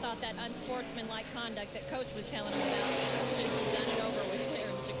 Maybe he thought that unsportsmanlike conduct that Coach was telling him about should have done it over with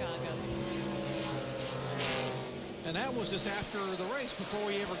there in Chicago. And that was just after the race,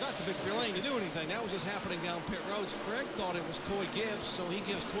 before he ever got to victory lane to do anything. That was just happening down pit road. Sprague thought it was Coy Gibbs, so he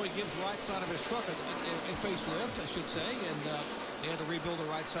gives Coy Gibbs right side of his truck a facelift, I should say, and they had to rebuild the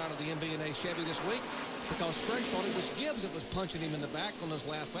right side of the MB&A Chevy this week because Sprague thought it was Gibbs that was punching him in the back on those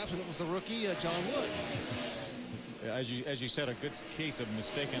last laps, and it was the rookie John Wood. As you said, a good case of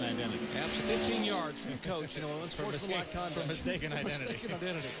mistaken identity. Absolutely, 15 yards from Coach, unsportsmanlike conduct. For mistaken identity.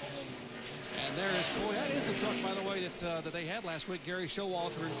 And there is Coy. That is the truck, by the way, that they had last week. Gary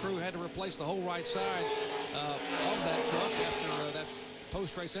Showalter and crew had to replace the whole right side of that truck after that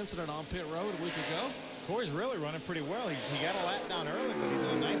post-race incident on pit road a week ago. Coy's really running pretty well. He got a lap down early, but he's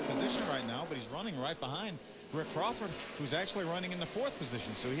in the 9th position right now, but he's running right behind Rick Crawford, who's actually running in the 4th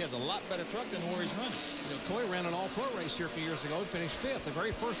position. So he has a lot better truck than where he's running. Coy ran an all-pro race here a few years ago and finished 5th. The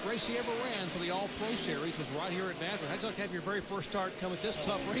very first race he ever ran for the all-pro series was right here at Nazareth. How'd you like to have your very first start come at this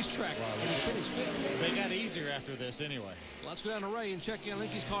tough racetrack? And he finished 5th. They got easier after this anyway. Let's go down to Ray and check in. I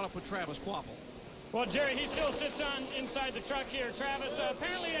think he's caught up with Travis Quapple. Well, Jerry, he still sits on inside the truck here. Travis,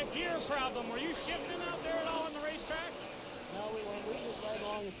 apparently a gear problem. Were you shifting out there at all on the racetrack? No, we were just right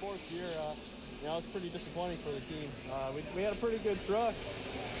along in 4th gear. It was pretty disappointing for the team. We had a pretty good truck.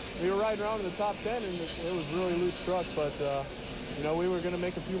 We were riding around in the top 10, and it was a really loose truck, but we were going to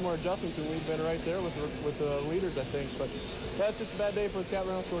make a few more adjustments, and we've been right there with the leaders, I think. But that's just a bad day for the Cat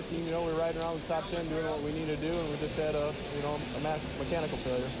Rental Store team. We were riding around the top 10 doing what we need to do, and we just had a mechanical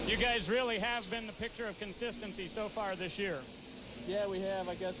failure. You guys really have been the picture of consistency so far this year. Yeah, we have.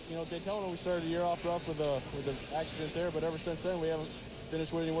 I guess, Daytona, we started the year off rough with the accident there, but ever since then, we haven't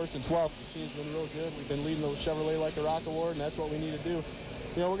finished with any worse than 12th. The team's been real good. We've been leading the Chevrolet Like a Rock Award, and that's what we need to do.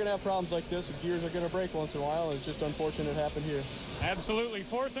 We're going to have problems like this. The gears are going to break once in a while, and it's just unfortunate it happened here. Absolutely.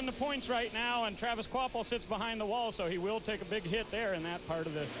 4th in the points right now, and Travis Quapple sits behind the wall, so he will take a big hit there in that part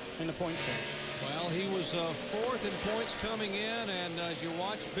of in the points there. Well, he was 4th in points coming in, and as you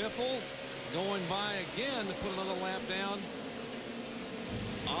watch Biffle going by again to put another lap down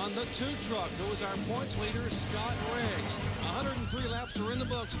on the 2 truck. Who was our points leader, Scott Riggs. 103 laps are in the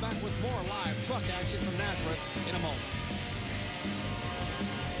books. Back with more live truck action from Nazareth in a moment.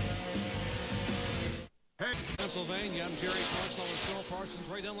 Pennsylvania, I'm Jerry Parslow with Phil Parsons,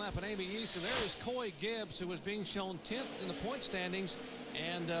 Ray Dunlap, and Amy East. And there is Coy Gibbs, who is being shown 10th in the point standings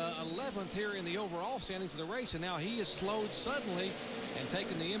and 11th here in the overall standings of the race. And now he is slowed suddenly and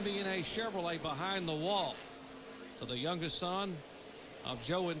taken the MB&A Chevrolet behind the wall. So the youngest son of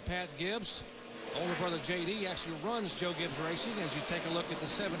Joe and Pat Gibbs Older brother J.D. actually runs Joe Gibbs Racing. As you take a look at the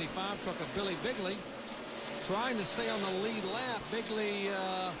 75 truck of Billy Bigley, trying to stay on the lead lap. Bigley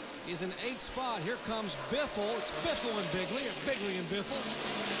is in 8th spot. Here comes Biffle. It's Biffle and Bigley, or Bigley and Biffle,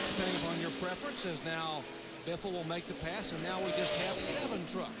 depending upon your preference. As now Biffle will make the pass, and now we just have 7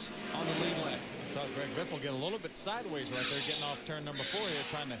 trucks on the lead lap. Saw Greg Biffle get a little bit sideways right there, getting off turn number 4 here,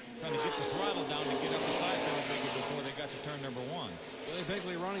 trying to get the throttle down to get up the side pedal Bigley before they got to turn number 1. Billy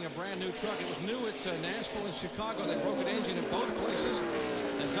Bigley running a brand new truck. It was new at Nashville and Chicago. They broke an engine at both places.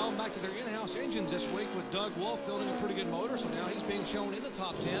 They've gone back to their in-house engines this week with Doug Wolf building a pretty good motor. So now he's being shown in the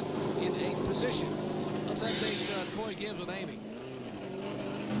top 10 in 8th position. Let's update Coy Gibbs with Amy.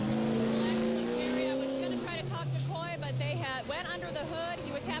 I was going to try to talk to Coy, but they went under the hood.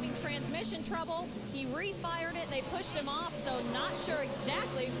 He was having transmission trouble. He refired it. They pushed him off, so not sure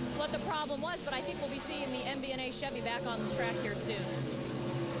exactly what the problem was, but I think we'll be seeing the MB&A Chevy back on the track here soon.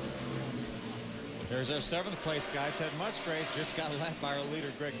 There's our 7th place guy, Ted Musgrave, just got lapped by our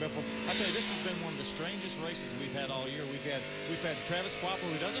leader, Greg Biffle. I tell you, this has been one of the strangest races we've had all year. We've had Travis Quapper,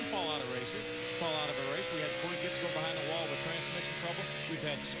 who doesn't fall out of a race. We had Corey Gibbs go behind the wall with transmission trouble. We've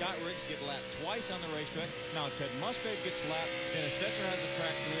had Scott Riggs get lapped twice on the racetrack. Now Ted Musgrave gets lapped. Dennis Setzer has a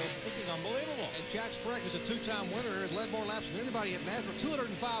cracked wheel. This is unbelievable. And Jack Sprague was a 2-time winner. Has led more laps than anybody at Nazareth.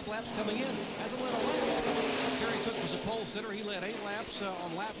 205 laps coming in. Hasn't led a lap. Terry Cook was a pole sitter. He led 8 laps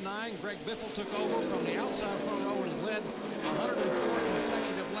on lap 9. Greg Biffle took over from the outside front row and has led 104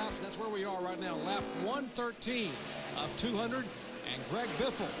 consecutive laps. That's where we are right now. Lap 113 of 200. And Greg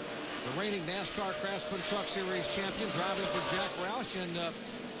Biffle, the reigning NASCAR Craftsman Truck Series champion, driving for Jack Roush, and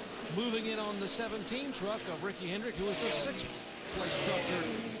moving in on the 17 truck of Ricky Hendrick, who was the 6th place truck here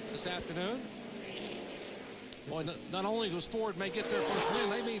this afternoon. Boy, not only does Ford may get their first win,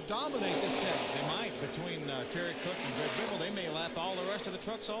 they may dominate this game. They might. Between Terry Cook and Greg Biffle, they may lap all the rest of the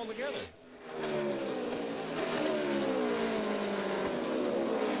trucks all together.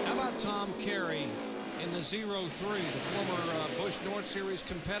 How about Tom Carey in the 0-3, the former Busch North Series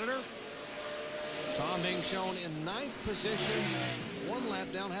competitor? Tom being shown in 9th position, 1 lap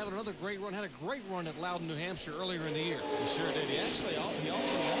down, having another great run. Had a great run at Loudon, New Hampshire earlier in the year. He sure did. He also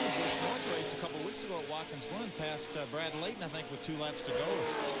won the Busch North race a couple weeks ago at Watkins Glen, past Brad Layton, I think, with 2 laps to go,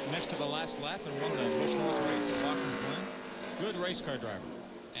 next to the last lap, and won the Busch North race at Watkins Glen. Good race car driver.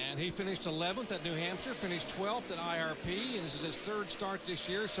 And he finished 11th at New Hampshire, finished 12th at IRP, and this is his 3rd start this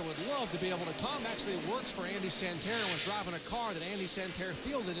year, so would love to be able to. Tom actually works for Andy Santerre and was driving a car that Andy Santerre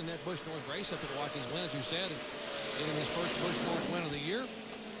fielded in that Busch North race up at Watkins Glen, as you said, and getting his first Busch North win of the year.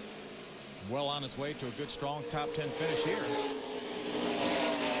 Well on his way to a good, strong top 10 finish here.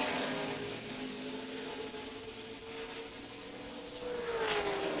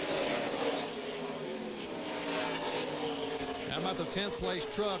 About the 10th place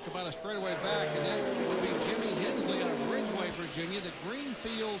truck, about a straightaway back, and that would be Jimmy Hensley out of Ridgeway, Virginia, the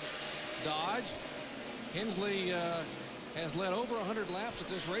Greenfield Dodge. Hensley has led over 100 laps at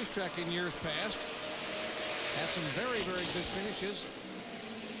this racetrack in years past. Had some very, very good finishes.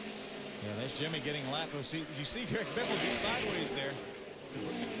 Yeah, there's Jimmy getting lapped. You see Greg Biffle get sideways there.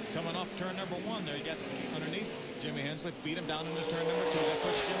 Coming off turn number 1 there. You got underneath Jimmy Hensley, beat him down into turn number 2. That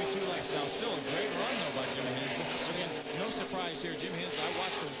puts Jimmy 2 laps down. Still a great run, though, by Jimmy Hensley. Again, no surprise here. Jimmy Hensley, I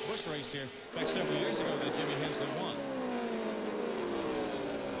watched the Busch race here back several years ago that Jimmy Hensley won.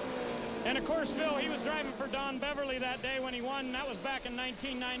 And of course, Phil, he was driving for Don Beverly that day when he won. That was back in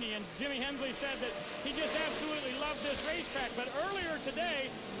 1990. And Jimmy Hensley said that he just absolutely loved this racetrack. But earlier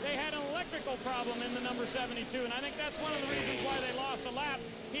today, they had an electrical problem in the number 72. And I think that's one of the reasons why they lost a lap.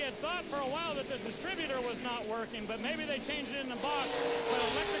 He had thought for a while that the distributor was not working, but maybe they changed it in the box. But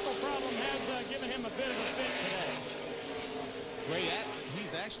electrical problem has given him a bit of a fit today.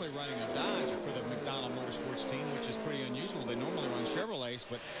 He's actually running a Dodge for the McDonald Motorsports team, which is pretty unusual. They normally run Chevrolets,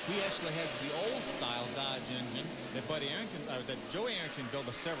 but he actually has the old-style Dodge engine that that Joey Arrington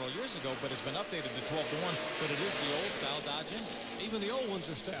built several years ago, but has been updated to 12-to-1. But it is the old-style Dodge engine. Even the old ones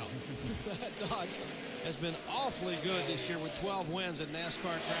are stout. That Dodge has been awfully good this year with 12 wins at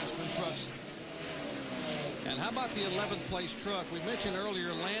NASCAR Craftsman Trucks. And how about the 11th place truck? We mentioned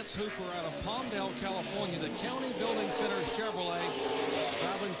earlier Lance Hooper out of Palmdale, California, the County Building Center Chevrolet,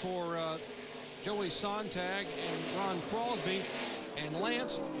 driving for Joey Sontag and Ron Crosby. And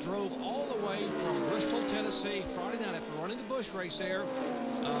Lance drove all the way from Bristol, Tennessee, Friday night after running the Busch race there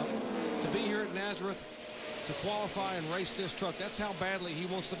to be here at Nazareth to qualify and race this truck. That's how badly he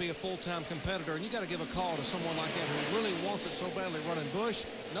wants to be a full-time competitor. And you got to give a call to someone like that who really wants it so badly running Busch.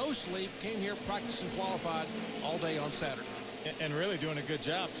 No sleep, came here, practiced, and qualified all day on Saturday. And really doing a good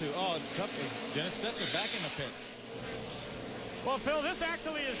job, too. Oh, Dennis Setzer back in the pits. Well, Phil, this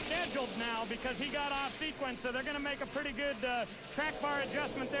actually is scheduled now because he got off sequence, so they're going to make a pretty good track bar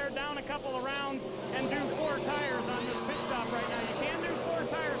adjustment there, down a couple of rounds, and do 4 tires on this pit stop right now. You can't do 4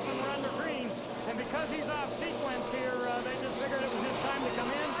 tires when we're under green, and because he's off sequence here, they just figured it was his time to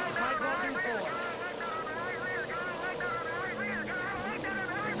come in. Might as well do 4.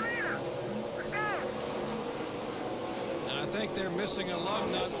 I think they're missing a lug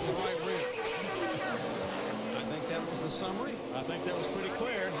nut in the right rear. I think that was the summary. I think that was pretty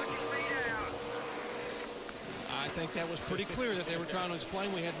clear. I think that was pretty clear that they were trying to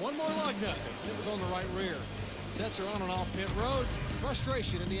explain we had one more lug nut. It was on the right rear. Sets are on and off pit road.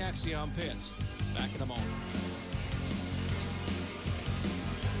 Frustration in the Axiom pits. Back in a moment.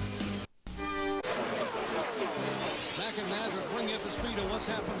 Back in Nazareth, bring you up to speed on what's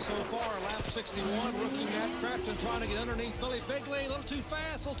happened so far. Lap 61, rookie Matt Craftsman trying to get underneath Billy Bigley. A little too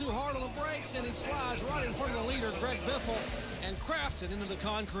fast, a little too hard on the brakes, and he slides right in front of the leader, Greg Biffle, and Craftsman into the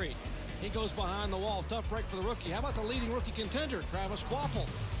concrete. He goes behind the wall. Tough break for the rookie. How about the leading rookie contender, Travis Quapple?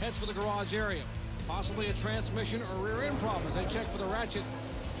 Heads for the garage area. Possibly a transmission or rear end problem as they check for the ratchet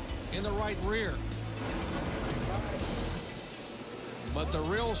in the right rear. But the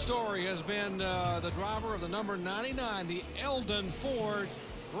real story has been the driver of the number 99, the Eldon Ford.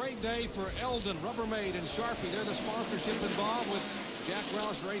 Great day for Eldon, Rubbermaid, and Sharpie. They're the sponsorship involved with Jack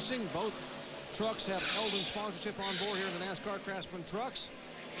Roush Racing. Both trucks have Eldon sponsorship on board here in the NASCAR Craftsman trucks.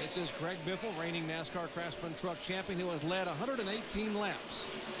 This is Greg Biffle, reigning NASCAR Craftsman truck champion, who has led 118 laps.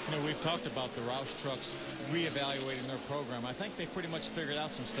 You know, we've talked about the Roush trucks reevaluating their program. I think they pretty much figured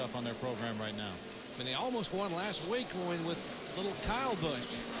out some stuff on their program right now. And they almost won last week going with little Kyle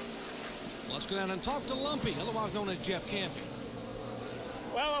Busch. Let's go down and talk to Lumpy, otherwise known as Jeff Campy.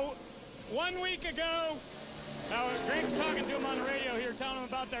 Well, 1 week ago, Greg's talking to him on the radio here, telling him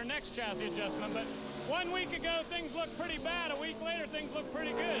about their next chassis adjustment, but 1 week ago, things looked pretty bad. A week later, things look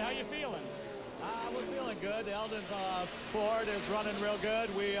pretty good. How you feeling? We're feeling good. The Eldon Ford is running real good.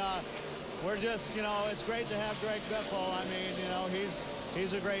 We're just, you know, it's great to have Greg Biffle. I mean, you know,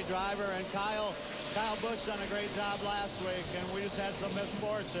 he's a great driver, and Kyle Busch done a great job last week, and we just had some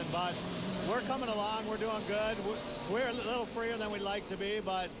misfortune, but we're coming along. We're doing good. We're a little freer than we'd like to be,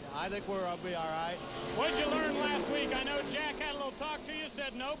 but I think we'll be all right. What'd you learn last week? I know Jack had a little talk to you,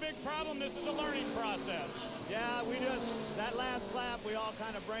 said no big problem. This is a learning process. Yeah, that last lap, we all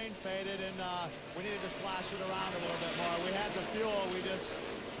kind of brain faded, and we needed to slash it around a little bit more. We had the fuel.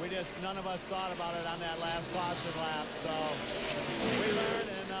 None of us thought about it on that last caution lap. So we learned,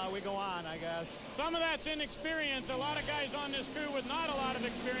 and we go on, I guess. Some of that's inexperience. A lot of guys on this crew with not a lot of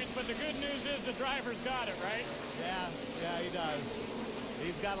experience, but the good news is the driver's got it, right? Yeah, he does.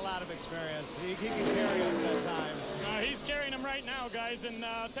 He's got a lot of experience. He can carry us at times. He's carrying them right now, guys, and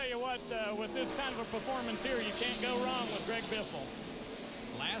I'll tell you what, with this kind of a performance here, you can't go wrong with Greg Biffle.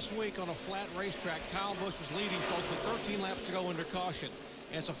 Last week on a flat racetrack, Kyle Busch was leading, folks, with 13 laps to go under caution.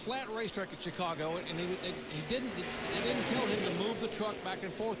 And it's a flat racetrack at Chicago, and they didn't tell him to move the truck back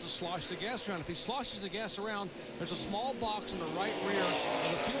and forth to slosh the gas around. If he sloshes the gas around, there's a small box in the right rear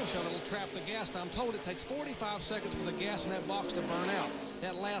of the fuel cell that'll trap the gas. Now, I'm told it takes 45 seconds for the gas in that box to burn out.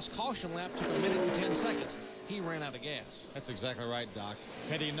 That last caution lap took 1 minute and 10 seconds. He ran out of gas. That's exactly right, Doc.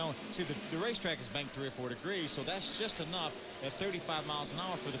 Had he known, see, the racetrack is banked 3 or 4 degrees, so that's just enough at 35 miles an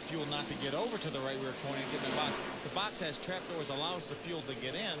hour for the fuel not to get over to the right rear corner and get in the box. The box has trap doors, allows the fuel to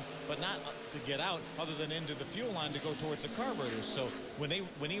get in, but not to get out, other than into the fuel line to go towards the carburetor. So when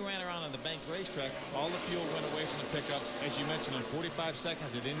he ran around on the banked racetrack, all the fuel went away from the pickup. As you mentioned, in 45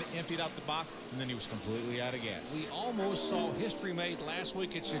 seconds, it emptied out the box, and then he was completely out of gas. We almost saw history made last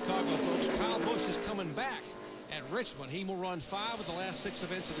week at Chicago, folks. Kyle Busch is coming back at Richmond. He will run 5 of the last 6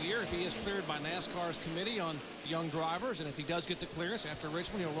 events of the year if he is cleared by NASCAR's committee on young drivers. And if he does get the clearance after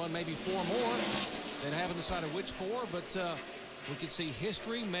Richmond, he'll run maybe 4 more. They haven't decided which 4, but we could see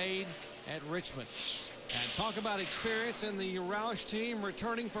history made at Richmond. And talk about experience in the Roush team.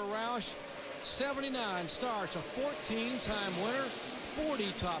 Returning for Roush, 79 starts, a 14-time winner, 40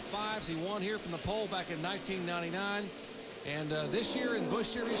 top 5s. He won here from the pole back in 1999. And this year in Busch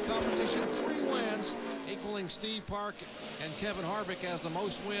Series competition, 3 wins, equaling Steve Park and Kevin Harvick as the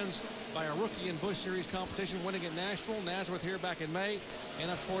most wins by a rookie in Busch Series competition, winning at Nashville, Nazareth here back in May, and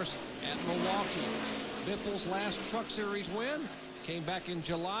of course at Milwaukee. Biffle's last Truck Series win came back in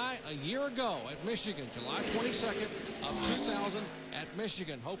July a year ago at Michigan, July 22nd of 2000 at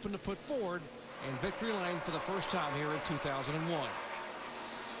Michigan, hoping to put Ford in victory lane for the first time here in 2001.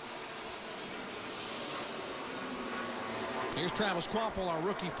 Here's Travis Quapple, our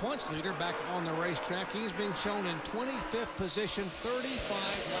rookie points leader, back on the racetrack. He's being shown in 25th position, 35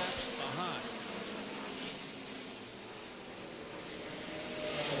 laps behind.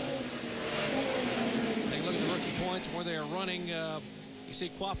 where they are running. You see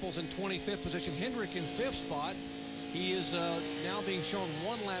Quapple's in 25th position, Hendrick in 5th spot. He is now being shown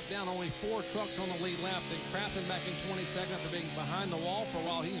 1 lap down, only 4 trucks on the lead lap. Then Craftsman back in 22nd after being behind the wall for a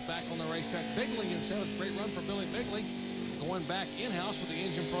while. He's back on the racetrack. Bigley in 7th, great run for Billy Bigley. Going back in-house with the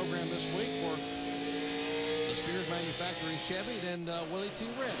engine program this week for the Spears Manufacturing Chevy. Then Willie T.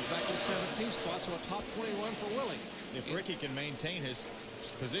 Red back in 17th spot, so a top 20 run for Willie. If Ricky can maintain his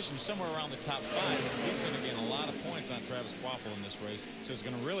position somewhere around the top 5, he's going to gain a lot of points on Travis Quapple in this race. So it's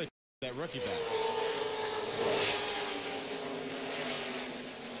going to really that rookie battle.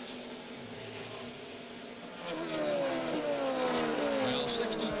 Well,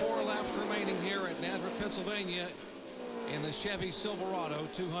 64 laps remaining here at Nazareth, Pennsylvania in the Chevy Silverado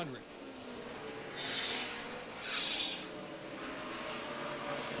 200.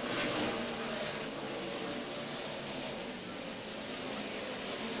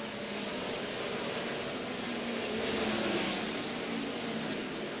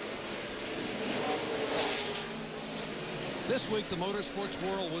 This week, the motorsports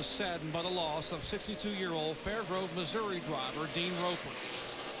world was saddened by the loss of 62-year-old Fairgrove, Missouri driver Dean Roper.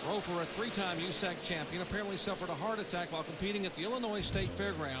 Roper, a 3-time USAC champion, apparently suffered a heart attack while competing at the Illinois State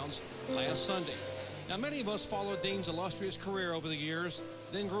Fairgrounds last Sunday. Now, many of us followed Dean's illustrious career over the years,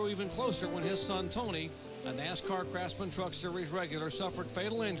 then grew even closer when his son Tony, a NASCAR Craftsman Truck Series regular, suffered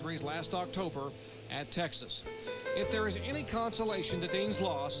fatal injuries last October at Texas. If there is any consolation to Dean's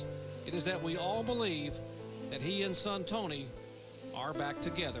loss, it is that we all believe that he and son Tony are back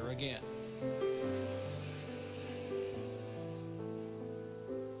together again.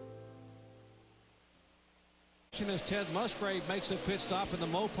 As Ted Musgrave makes a pit stop in the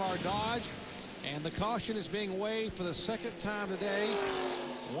Mopar Dodge, and the caution is being waived for the 2nd time today.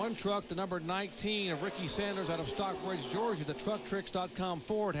 One truck, the number 19 of Ricky Sanders out of Stockbridge, Georgia, the TruckTricks.com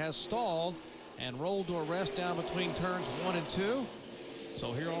Ford, has stalled and rolled to a rest down between turns 1 and 2.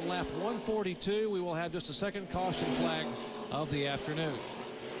 So here on lap 142, we will have just a 2nd caution flag of the afternoon.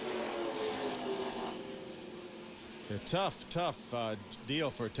 A tough deal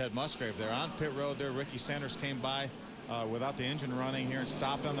for Ted Musgrave there. On pit road there, Ricky Sanders came by without the engine running here and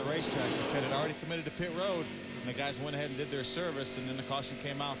stopped on the racetrack. Ted had already committed to pit road, and the guys went ahead and did their service, and then the caution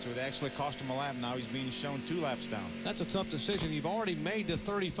came out, so it actually cost him a lap. Now he's being shown 2 laps down. That's a tough decision. You've already made the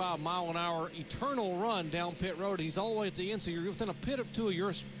 35-mile-an-hour eternal run down pit road. He's all the way at the end, so you're within a pit of 2 of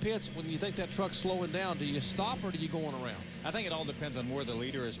your pits. When you think that truck's slowing down, do you stop or do you go on around? I think it all depends on where the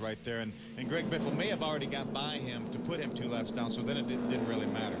leader is right there, and Greg Biffle may have already got by him to put him 2 laps down, so then it didn't really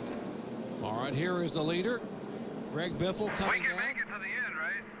matter. All right, here is the leader, Greg Biffle, coming down. We can make it to the end,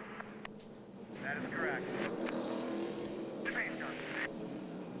 right? That is correct.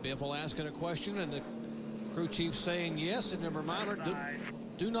 Biffle asking a question, and the crew chief saying yes. And a reminder,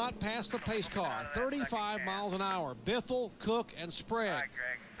 do not pass the pace car. 35 miles an hour. Biffle, Cook, and Sprague.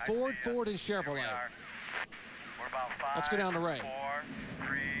 Ford, and Chevrolet. Let's go down to Ray.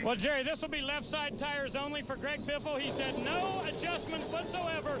 Well, Jerry, this will be left side tires only for Greg Biffle. He said no adjustments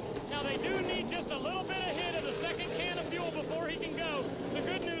whatsoever. Now, they do need just a little bit of hit of the 2nd can of fuel before he can go. The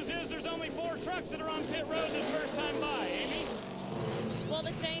good news is there's only 4 trucks that are on pit road this first time by. Amy? Well,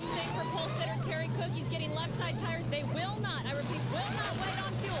 the same thing for pole sitter Terry Cook. He's getting left side tires. They will not, I repeat, will not wait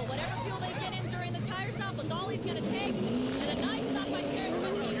on fuel. Whatever fuel they get in during the tire stop was all he's going to take. And a nice stop by Terry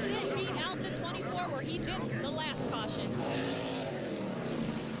Cook. He did beat out the 24 where he did the last caution.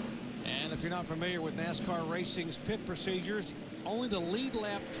 And if you're not familiar with NASCAR racing's pit procedures, only the lead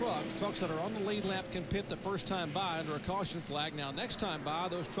lap trucks that are on the lead lap can pit the first time by under a caution flag. Now, next time by,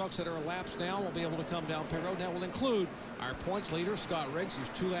 those trucks that are laps down will be able to come down pit road. That will include our points leader, Scott Riggs, who's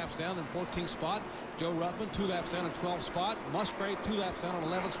 2 laps down in 14th spot. Joe Ruttman, 2 laps down in 12th spot. Musgrave, 2 laps down in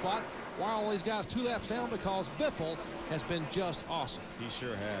 11th spot. Why are all these guys 2 laps down? Because Biffle has been just awesome. He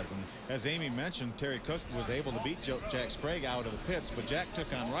sure has. And as Amy mentioned, Terry Cook was able to beat Jack Sprague out of the pits, but Jack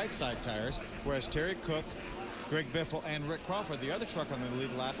took on right side tires, whereas Terry Cook, Greg Biffle, and Rick Crawford, the other truck on the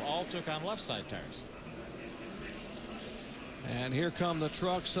lead lap, all took on left side tires. And here come the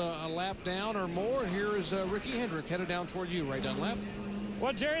trucks a lap down or more. Here is Ricky Hendrick headed down toward you, Ray Dunlap.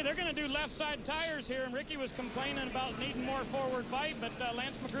 Well, Jerry, they're going to do left side tires here, and Ricky was complaining about needing more forward bite, but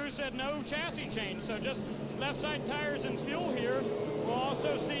Lance McGrew said no chassis change, so just left side tires and fuel here. We'll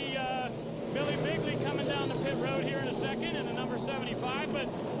also see Billy Bigley coming down the pit road here in a second in the number 75, but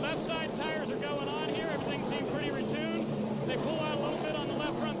left side tires are going on here. Everything seemed pretty retuned. They pull out a little bit on the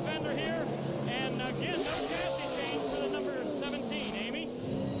left front fender here, and again, no chassis change for the number 17. Amy?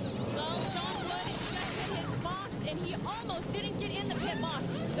 Well, John Wood is just in his box, and he almost didn't get in the pit box.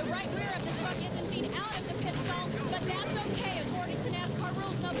 The right rear of the truck is indeed out of the pit stall, but that's okay according to NASCAR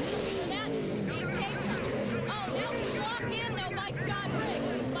rules. No penalty for that. He takes, oh, now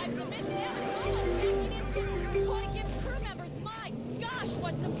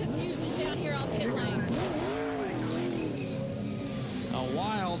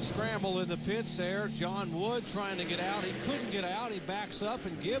wild scramble in the pits there. John Wood trying to get out. He couldn't get out. He backs up,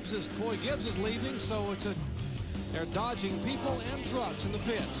 and Coy Gibbs is leaving, so they're dodging people and trucks in the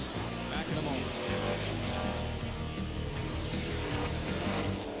pits. Back in a moment.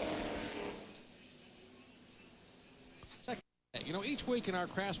 You know, each week in our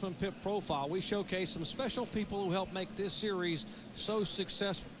Craftsman Pit Profile, we showcase some special people who help make this series so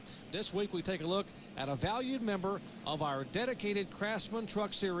successful. This week, we take a look at a valued member of our dedicated Craftsman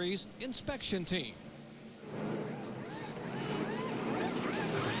Truck Series inspection team.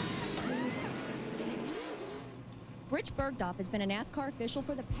 Rich Bergdorf has been a NASCAR official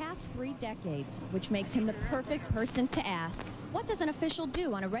for the past 3 decades, which makes him the perfect person to ask, what does an official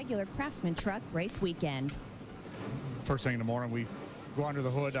do on a regular Craftsman truck race weekend? First thing in the morning, we go under the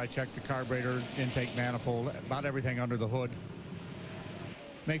hood. I check the carburetor, intake manifold, about everything under the hood.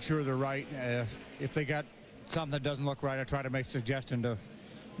 Make sure they're right. If they got something that doesn't look right, I try to make a suggestion to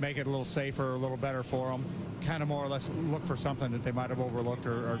make it a little safer, a little better for them. Kind of more or less look for something that they might have overlooked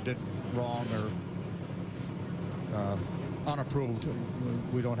or did wrong or unapproved.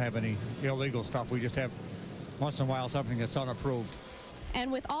 We don't have any illegal stuff. We just have once in a while something that's unapproved. And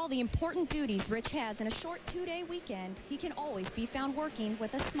with all the important duties Rich has in a short 2-day weekend, he can always be found working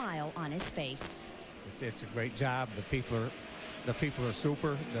with a smile on his face. It's a great job. The people are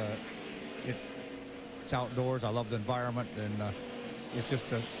super. It's outdoors. I love the environment, and it's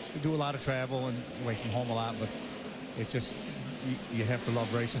just we do a lot of travel and away from home a lot, but it's just you have to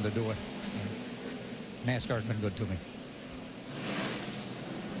love racing to do it. And NASCAR's been good to me.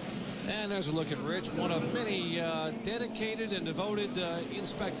 And there's a look at Rich, one of many dedicated and devoted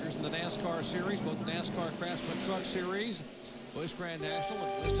inspectors in the NASCAR series, both NASCAR Craftsman Truck Series, Busch Grand National,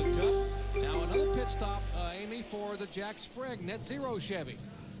 and Winston Cup. Now another pit stop, Amy, for the Jack Sprague Net Zero Chevy.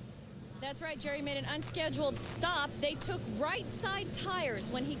 That's right, Jerry made an unscheduled stop. They took right side tires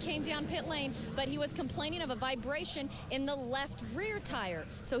when he came down pit lane, but he was complaining of a vibration in the left rear tire.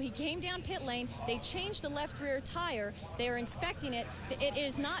 So he came down pit lane, they changed the left rear tire, they're inspecting it. It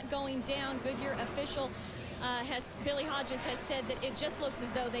is not going down. Goodyear official Billy Hodges has said that it just looks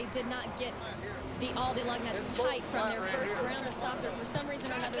as though they did not get all the lug nuts tight from their first round of stops, or for some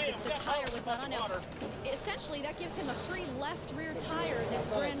reason or another the tire was not on. Now, essentially, that gives him a free left rear tire that's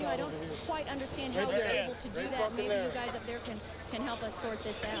brand new. I don't quite understand how he's able to do that. Maybe you guys up there can help us sort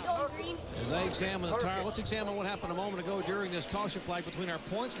this out. As they examine the tire, let's examine what happened a moment ago during this caution flag between our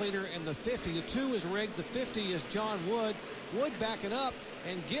points leader and the 50. The 2 is Riggs, the 50 is John Wood. Wood backing up,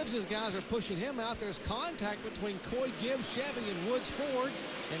 and Gibbs' guys are pushing him out. There's contact between Coy Gibbs, Chevy, and Woods Ford.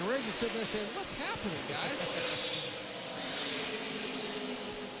 And Riggs is sitting there saying, what's happening, guys?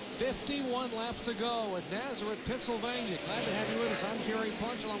 51 laps to go at Nazareth, Pennsylvania. Glad to have you with us. I'm Jerry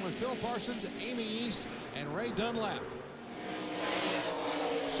Punch, along with Phil Parsons, Amy East, and Ray Dunlap.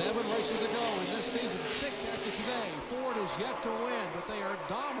 7 races to go in this season, 6 after today. Ford is yet to win, but they are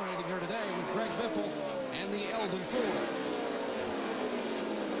dominating here today with Greg Biffle and the Eldon Ford.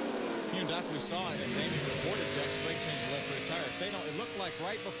 You know, Doc, we saw it, as Amy reported, Jack Sprague changed the left rear tire. It looked like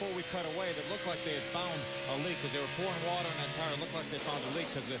right before we cut away, it looked like they had found a leak because they were pouring water on that tire. It looked like they found a leak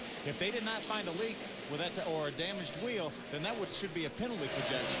because if they did not find a leak with that or a damaged wheel, then that should be a penalty for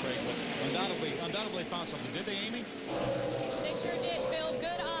Jack Sprague. But undoubtedly found something. Did they, Amy? They sure did, Phil.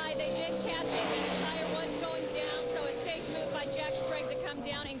 Good eye. They did catch it, and the tire was going down, so a safe move by Jack Sprague to come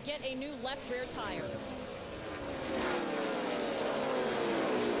down and get a new left rear tire.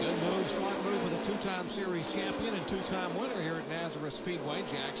 Good move, smart move with a 2-time series champion and 2-time winner here at Nazareth Speedway,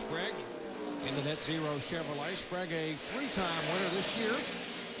 Jack Sprague. In the Net Zero Chevrolet, Sprague a 3-time winner this year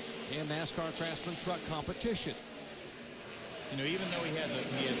in NASCAR Craftsman Truck Competition. You know, even though he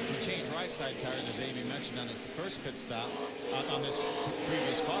changed right side tires, as Amy mentioned on his first pit stop, on this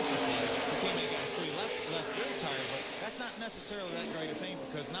previous caution flag, he came in and got a free left rear tire, but that's not necessarily that great a thing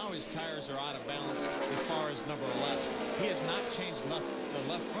because now his tires are out of balance as far as number of laps. He has not changed the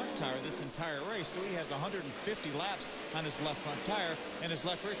left front tire this entire race, so he has 150 laps on his left front tire, and his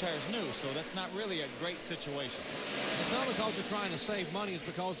left rear tire is new, so that's not really a great situation. It's not because they're trying to save money, it's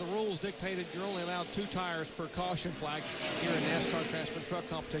because the rules dictated you're only allowed 2 tires per caution flag here in NASCAR Craftsman Truck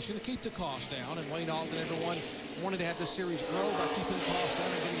Competition to keep the cost down. And Wayne Ogden and everyone wanted to have this series grow by keeping the cost down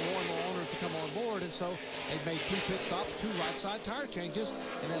and getting more and more owners to come on board. And so they made 2 pit stops, 2 right side tire changes,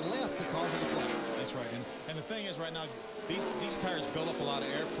 and then left because of the flag. That's right. And the thing is, right now, these tires build up a lot of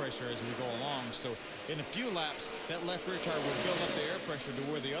air pressure as we go along. So in a few laps, that left rear tire will build up the air pressure to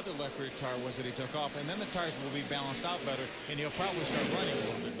where the other left rear tire was that he took off. And then the tires will be balanced out better, and he'll probably start running a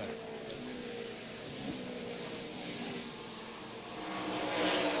little bit better.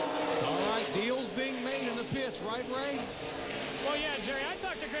 All right, deals being made in the pits, right, Ray? Well, yeah, Jerry, I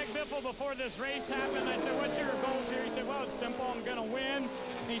talked to Biffle before this race happened. I said, what's your goals here? He said, well, it's simple. I'm going to win.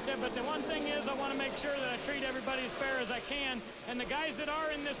 And he said, but the one thing is I want to make sure that I treat everybody as fair as I can. And the guys that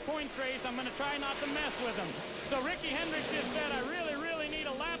are in this points race, I'm going to try not to mess with them. So Ricky Hendrick just said, I really, really need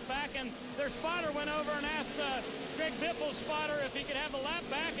a lap back. And their spotter went over and asked Greg Biffle's spotter if he could have a lap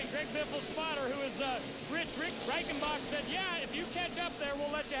back. And Greg Biffle's spotter, who is Rick Reichenbach, said, yeah, if you catch up there, we'll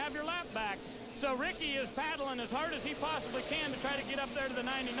let you have your lap back. So Ricky is paddling as hard as he possibly can to try to get up there to the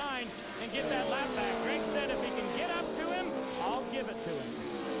 99 and get that lap back. Greg said if he can get up to him, I'll give it to him.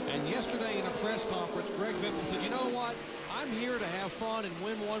 And yesterday in a press conference, Greg Biffle said, you know what? I'm here to have fun and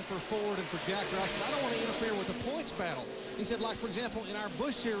win one for Ford and for Jack Roush, but I don't want to interfere with the points battle. He said, like, for example, in our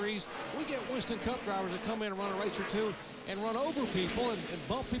Busch Series, we get Winston Cup drivers that come in and run a race or two and run over people and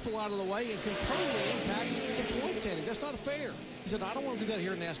bump people out of the way and can totally impact the point standings. That's not fair. He said, I don't want to do that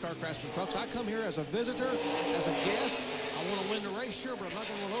here in NASCAR Craftsman trucks. I come here as a visitor, as a guest. I want to win the race, sure, but I'm not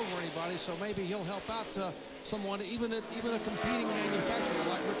going to run over anybody, so maybe he'll help out someone, even a competing manufacturer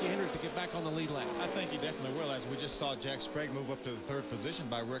like Ricky Hendrick, to get back on the lead lap. I think he definitely will, as we just saw Jack Sprague move up to the 3rd position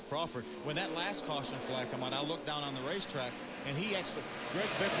by Rick Crawford. When that last caution flag come out, I looked down on the racetrack, and he actually, Greg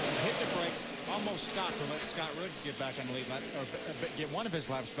Biffle hit the brakes, almost stopped to let Scott Riggs get back on the lead lap, or get one of his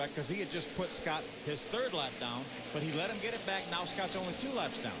laps back, because he had just put Scott his 3rd lap down, but he let him get it back. Now Scott's only 2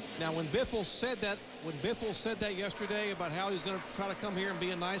 laps down. Now, when Biffle said that yesterday about how he's going to try to come here and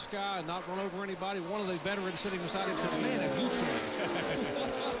be a nice guy and not run over anybody, one of the veterans sitting beside him said, man, have you changed?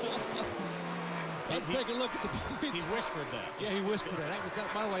 Let's take a look at the points. He whispered that. Yeah, he whispered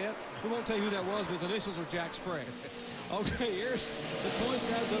that. By the way, we won't tell you who that was, but his initials are Jack Sprague. Okay, here's the points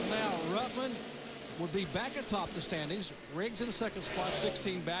as of now. Ruttman would be back atop the standings. Riggs in the 2nd spot,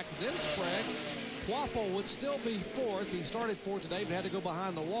 16 back. Then Sprague. Quappo would still be 4th. He started 4th today, but had to go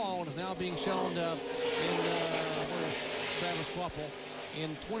behind the wall and is now being shown where is Travis Quappo?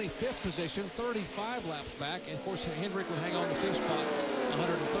 In 25th position, 35 laps back. And, of course, Hendrick would hang on the 5th spot,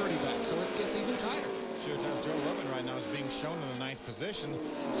 130 back. So it gets even tighter. Sure does. Joe Ruttman right now is being shown in the 9th position.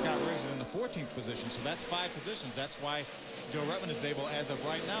 Scott Riggs is in the 14th position. So that's 5 positions. That's why Joe Ruttman is able, as of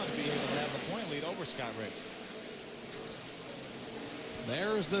right now, to be able to have the point lead over Scott Riggs.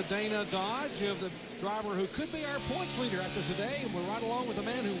 There's the Dana Dodge of the driver who could be our points leader after today. And we're right along with the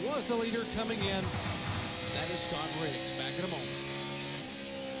man who was the leader coming in. That is Scott Riggs. Back in a moment.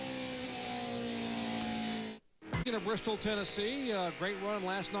 Speaking of Bristol, Tennessee, great run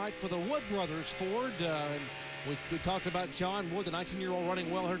last night for the Wood brothers Ford. We talked about John Wood, the 19-year-old,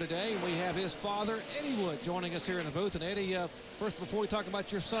 running well here today. We have his father, Eddie Wood, joining us here in the booth. And Eddie, first, before we talk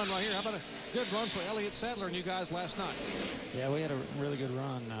about your son right here, how about a good run for Elliott Sadler and you guys last night? Yeah, we had a really good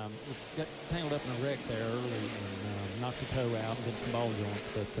run. We got tangled up in a wreck there early and knocked the toe out and did some ball joints.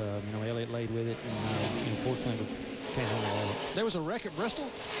 But, you know, Elliott laid with it, and unfortunately, we can't handle all of it. There was a wreck at Bristol?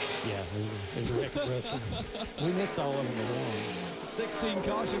 Yeah, there was a wreck at Bristol. We missed all of them but one. 16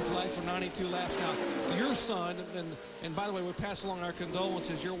 caution flags for 92 laps. Now, your son, and by the way, we pass along our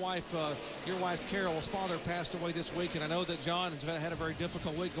condolences. Your wife Carol's father passed away this week, and I know that John has had a very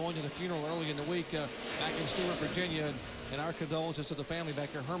difficult week going to the funeral early in the week back in Stewart, Virginia. And our condolences to the family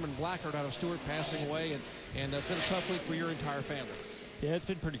back there. Herman Blackard out of Stewart passing away, and it's been a tough week for your entire family. Yeah, it's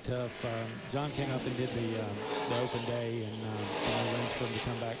been pretty tough. John came up and did the open day, and arranged for him to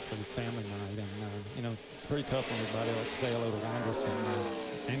come back for the family night. And you know, it's pretty tough on everybody. Like to say hello to Wanders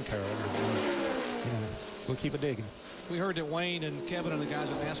and Carol. You know, we'll keep it digging. We heard that Wayne and Kevin and the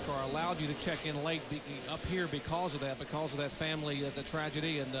guys at NASCAR allowed you to check in late up here because of that family, the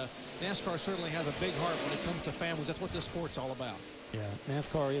tragedy. And NASCAR certainly has a big heart when it comes to families. That's what this sport's all about. Yeah,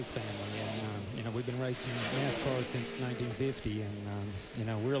 NASCAR is family, and you know, we've been racing NASCAR since 1950, and you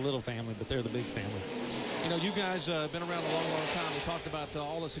know, we're a little family, but they're the big family. You know, you guys have been around a long, long time. We talked about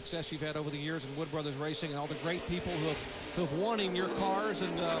all the success you've had over the years in Wood Brothers Racing and all the great people who have won in your cars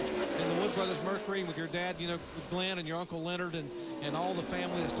and the Wood Brothers Mercury with your dad, you know, with Glenn and your Uncle Leonard and all the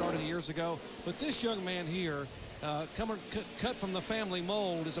family that started years ago. But this young man here, cut from the family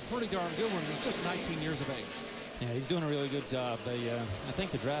mold, is a pretty darn good one. He's just 19 years of age. Yeah, he's doing a really good job. I think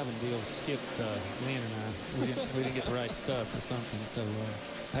the driving deal skipped Glenn and I. We didn't get the right stuff or something, so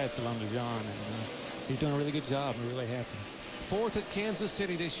passed it along to John, and he's doing a really good job. We're really happy. 4th at Kansas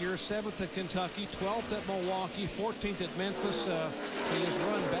City this year, 7th at Kentucky, 12th at Milwaukee, 14th at Memphis. He has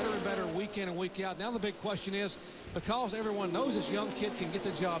run better and better week in and week out. Now the big question is, because everyone knows this young kid can get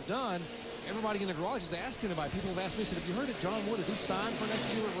the job done, everybody in the garage is asking about it. People have asked me, said, have you heard that John Wood, is he signed for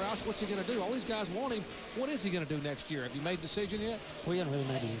next year at Roush? What's he going to do? All these guys want him. What is he going to do next year? Have you made a decision yet? We haven't really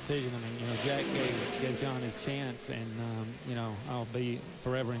made a decision. I mean, you know, Jack gave John his chance, and, you know, I'll be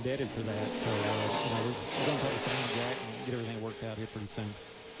forever indebted for that. So, you know, we're going to put the same Jack and get everything worked out here pretty soon.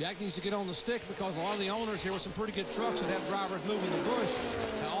 Jack needs to get on the stick because a lot of the owners here with some pretty good trucks that have drivers moving the bush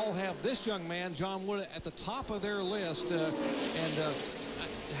all have this young man, John Wood, at the top of their list.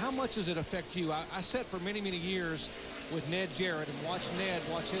 How much does it affect you? I sat for many, many years with Ned Jarrett and watched Ned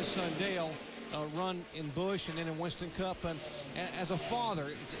watch his son Dale run in Busch and then in Winston Cup. And as a father,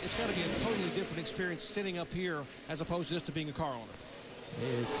 it's got to be a totally different experience sitting up here as opposed to just to being a car owner. I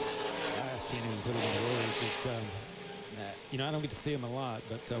can't even put it in words. You know, I don't get to see him a lot,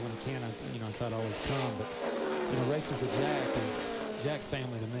 but when I can, I try to always come. But, you know, racing for Jack is Jack's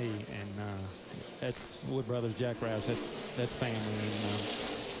family to me, and that's Wood Brothers, Jack Roush, that's family.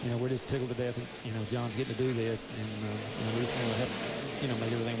 And, you know, we're just tickled to death, you know, John's getting to do this, and, you know, we just want to help, you know,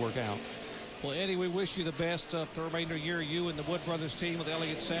 make everything work out. Well, Eddie, we wish you the best for the remainder of the year, you and the Wood Brothers team with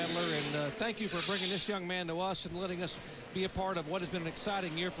Elliott Sadler. And thank you for bringing this young man to us and letting us be a part of what has been an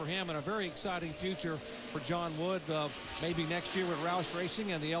exciting year for him and a very exciting future for John Wood. Maybe next year with Roush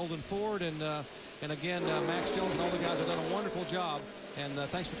Racing and the Eldon Ford. And again, Max Jones and all the guys have done a wonderful job. And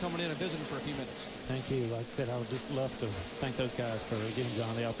thanks for coming in and visiting for a few minutes. Thank you. Like I said, I would just love to thank those guys for giving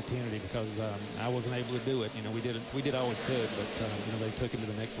John the opportunity because I wasn't able to do it. You know, we did all we could, but you know, they took him to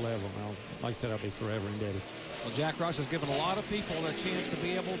the next level. And like I said, I'll be forever indebted. Well, Jack Roush has given a lot of people a chance to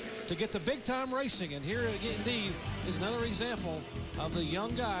be able to get to big-time racing, and here indeed is another example of the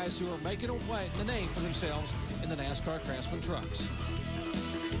young guys who are making a name for themselves in the NASCAR Craftsman trucks.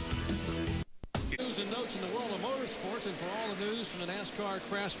 News and notes in the world of motorsports, and for all the news from the NASCAR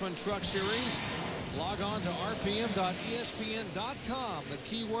Craftsman Truck Series, log on to rpm.espn.com. The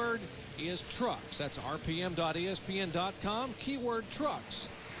keyword is trucks. That's rpm.espn.com, keyword trucks.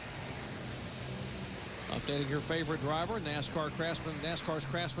 Updating your favorite driver, NASCAR's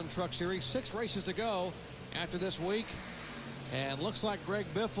Craftsman Truck Series. 6 races to go after this week. And looks like Greg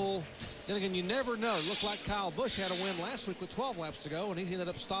Biffle, then again, you never know. It looked like Kyle Busch had a win last week with 12 laps to go, and he ended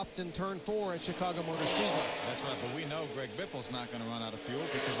up stopped in turn 4 at Chicago Motor Speedway. That's right, but we know Greg Biffle's not going to run out of fuel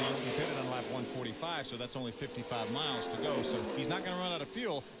because he only pitted on lap 145, so that's only 55 miles to go. So he's not going to run out of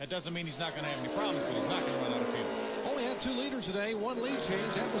fuel. That doesn't mean he's not going to have any problems, but he's not going to run out of fuel. Only had 2 leaders today, 1 lead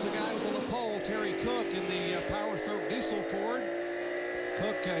change. That was the guy who was on the pole, Terry Cook, in the Power Stroke Diesel Ford.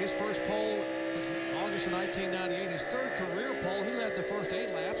 Cook, his first pole since August of 1998, his 3rd career pole. He led the first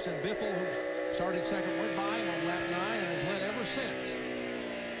 8 laps, and Biffle, who started second, went by him on lap 9 and has led ever since.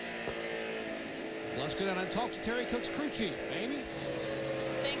 Let's go down and talk to Terry Cook's crew chief. Amy?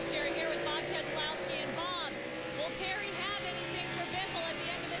 Thanks, Jerry. Here with Bob Keselowski. And Bob, will Terry have anything for Biffle at the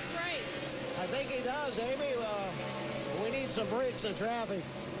end of this race? I think he does, Amy. We need some breaks in traffic.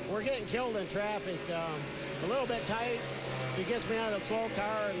 We're getting killed in traffic. A little bit tight. He gets me out of the slow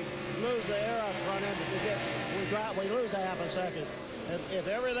car and lose the air up front end. We lose a half a second. If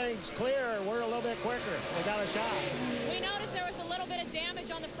everything's clear, we're a little bit quicker. We got a shot. We noticed there was a little bit of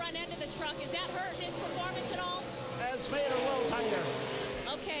damage on the front end of the truck. Is that hurting his performance at all? It's made it a little tighter.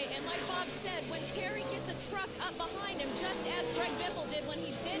 Okay, and like Bob said, when Terry gets a truck up behind him, just as Greg Biffle did when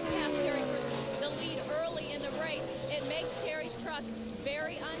he did pass Terry for the lead early in the race, it makes Terry's truck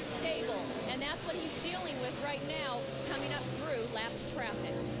very unstable. And that's what he's dealing with right now, coming up through lapped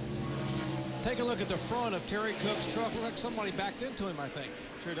traffic. Take a look at the front of Terry Cook's truck. Looks like somebody backed into him, I think.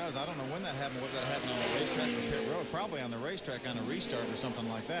 Sure does. I don't know when that happened, whether that happened on the racetrack or pit road. Probably on the racetrack on a restart or something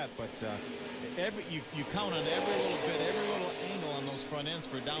like that. But you count on every little bit, every little angle on those front ends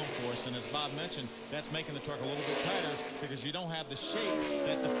for downforce. And as Bob mentioned, that's making the truck a little bit tighter because you don't have the shape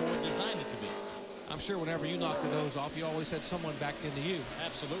that the Ford designed it to be. I'm sure whenever you knocked the nose off, you always had someone backed into you.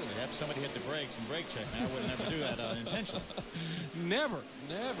 Absolutely. Have somebody hit the brakes and brake check. Now, I would never do that intentionally. Never,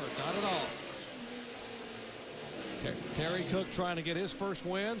 not at all. Terry Cook trying to get his first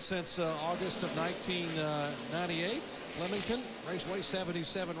win since August of 1998. Flemington Raceway,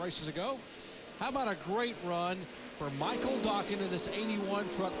 77 races ago. How about a great run for Michael Dawkins in this 81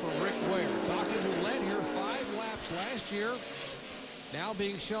 truck for Rick Ware. Dawkins, who led here 5 laps last year, now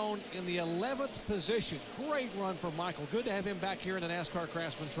being shown in the 11th position. Great run for Michael. Good to have him back here in the NASCAR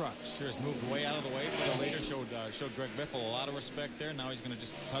Craftsman trucks. Sure has moved way out of the way for the leader. Showed Greg Biffle a lot of respect there. Now he's going to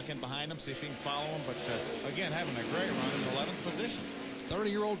just tuck in behind him, see if he can follow him. But again, having a great run in the 11th position.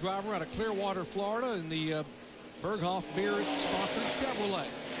 30-year-old driver out of Clearwater, Florida, in the Berghoff beer-sponsored Chevrolet.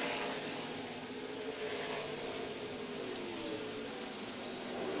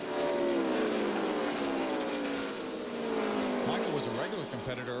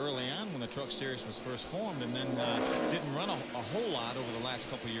 Competitor early on when the truck series was first formed, and then didn't run a whole lot over the last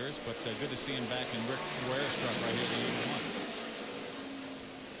couple years, but good to see him back in Rick Ware's truck right here in the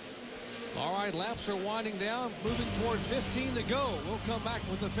 81. All right, laps are winding down, moving toward 15 to go. We'll come back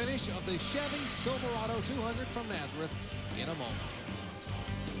with the finish of the Chevy Silverado 200 from Nazareth in a moment.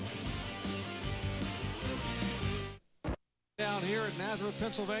 here at Nazareth,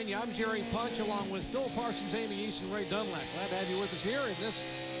 Pennsylvania. I'm Jerry Punch, along with Phil Parsons, Amy East, and Ray Dunlap. Glad to have you with us here in this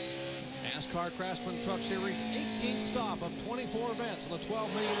NASCAR Craftsman Truck Series 18th stop of 24 events on the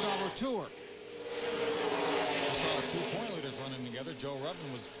 $12 million tour. I saw the 2 point leaders running together. Joe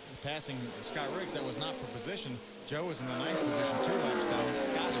Rubbin was passing Scott Riggs. That was not for position. Joe was in the 9th position, 2 laps down.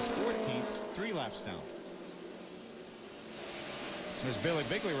 Scott is 14th, 3 laps down. There's Billy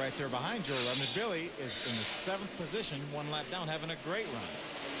Bigley right there behind Joe Rubbin. Billy is in the 7th position, 1 lap down, having a great run.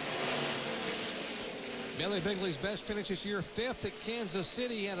 Billy Bigley's best finish this year, 5th at Kansas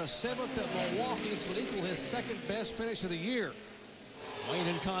City. He had a 7th at Milwaukee. This would equal his 2nd best finish of the year. Wayne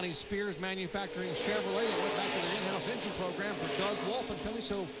and Connie Spears Manufacturing Chevrolet. They went back to the in-house engine program for Doug Wolf and Company.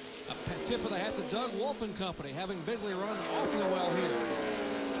 So a tip of the hat to Doug Wolf and Company, having Bigley run awfully well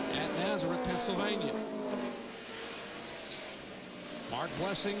here at Nazareth, Pennsylvania. Mark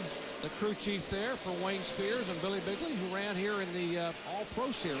Blessing, the crew chief there for Wayne Spears and Billy Bigley, who ran here in the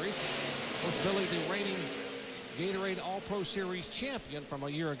All-Pro Series. Of course, Billy, the reigning Gatorade All-Pro Series champion from a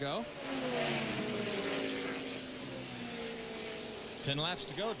year ago. 10 laps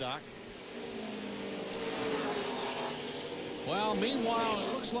to go, Doc. Well, meanwhile,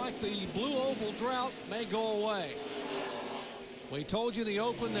 it looks like the blue oval drought may go away. We told you in the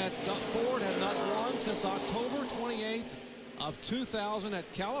Open that Ford had not won since October 28th of 2000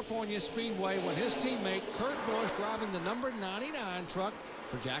 at California Speedway, when his teammate Kurt Busch, driving the number 99 truck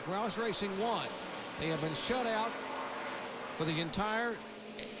for Jack Roush Racing, won. They have been shut out for the entire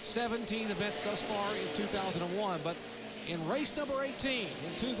 17 events thus far in 2001. But in race number 18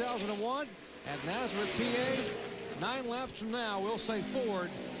 in 2001 at Nazareth, PA, 9 laps from now, we'll say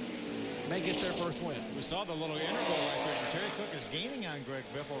Ford may get their first win. We saw the little interval right there. Terry Cook is gaining on Greg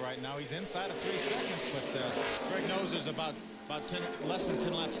Biffle right now. He's inside of 3 seconds, but Greg knows there's about less than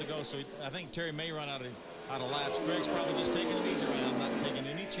 10 laps to go, so I think Terry may run out of laps. Greg's probably just taking it easy around, not taking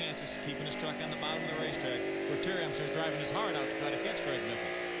any chances, keeping his truck on the bottom of the racetrack, where Terry, I'm sure, is driving his heart out to try to catch Greg Biffle.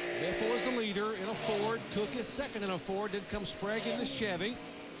 Biffle is the leader in a Ford. Cook is second in a Ford. Then comes Sprague in the Chevy.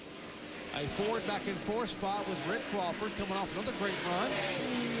 A Ford back in 4th spot with Rick Crawford coming off another great run.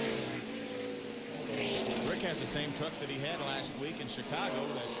 Rick has the same truck that he had last week in Chicago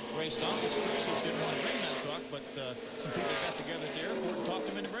that Ray Stonkus didn't want to bring that truck, but some people got together at the airport and talked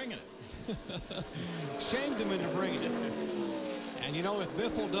him into bringing it. Shamed him into bringing it. And you know, if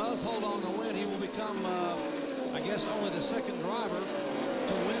Biffle does hold on to win, he will become, I guess, only the 2nd driver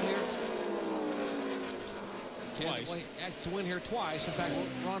to win here. Twice. To win here twice. In fact,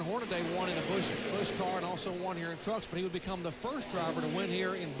 Ron Hornaday won in a Busch car and also won here in trucks, but he would become the 1st driver to win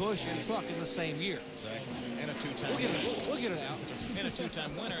here in Busch and truck in the same year. Exactly. And a 2-time winner. We'll get it out. And a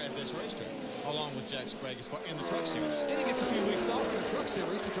 2-time winner at this racetrack, along with Jack Sprague in the truck series. And he gets a few weeks off in the truck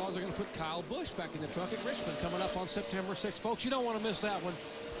series because they're going to put Kyle Busch back in the truck at Richmond coming up on September 6th. Folks, you don't want to miss that one.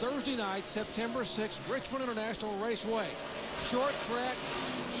 Thursday night, September 6th, Richmond International Raceway. Short track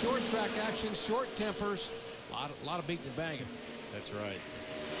action, short tempers. A lot of beating and banging. That's right.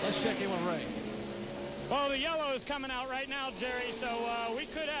 Let's check in with Ray. Well, the yellow is coming out right now, Jerry, so we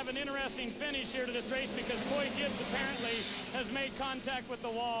could have an interesting finish here to this race because Coy Gibbs apparently has made contact with the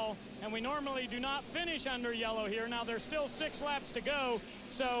wall, and we normally do not finish under yellow here. Now, there's still 6 laps to go,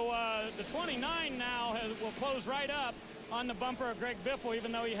 so the 29 now will close right up on the bumper of Greg Biffle,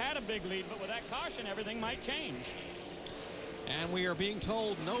 even though he had a big lead, but with that caution, everything might change. And we are being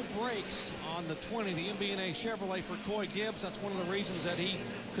told no brakes on the 20, the MB&A Chevrolet for Coy Gibbs. That's one of the reasons that he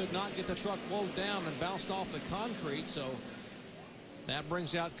could not get the truck blowed down and bounced off the concrete. So that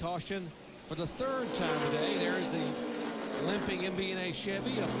brings out caution for the 3rd time today. There's the limping MB&A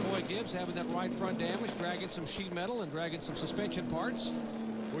Chevy of Coy Gibbs having that right front damage, dragging some sheet metal and dragging some suspension parts.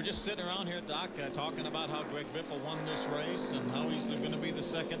 We're just sitting around here, Doc, talking about how Greg Biffle won this race and how he's going to be the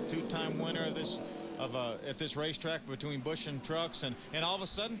 2nd 2-time winner of this at this racetrack between Busch and trucks, and all of a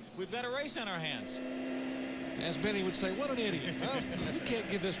sudden we've got a race in our hands. As Benny would say, what an idiot. Huh? We can't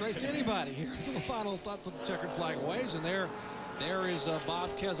give this race to anybody here until the final thought the checkered flag waves. And there is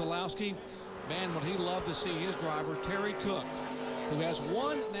Bob Keselowski. Man, would he love to see his driver, Terry Cook, who has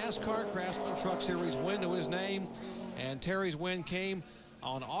one NASCAR Craftsman Truck Series win to his name. And Terry's win came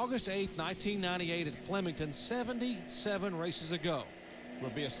on August 8th, 1998 at Flemington, 77 races ago. Will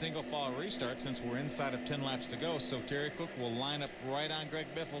be a single file restart since we're inside of 10 laps to go, so Terry Cook will line up right on Greg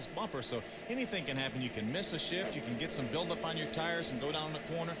Biffle's bumper. So anything can happen. You can miss a shift, you can get some buildup on your tires and go down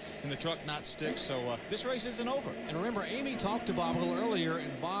the corner and the truck not stick. So this race isn't over. And remember, Amy talked to Bob a little earlier,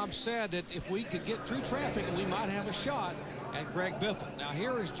 and Bob said that if we could get through traffic, we might have a shot at Greg Biffle. Now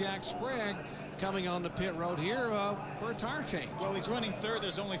here is Jack Sprague coming on the pit road here for a tire change. Well, he's running 3rd.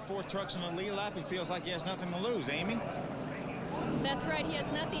 There's only 4 trucks in the lead lap. He feels like he has nothing to lose. Amy? That's right, he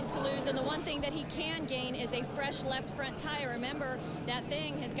has nothing to lose, and the one thing that he can gain is a fresh left front tire. Remember, that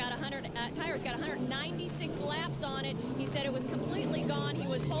thing has got tire's got 196 laps on it. He said it was completely gone. He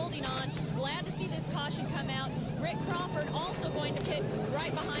was holding on. Glad to see this caution come out. Rick Crawford also going to pit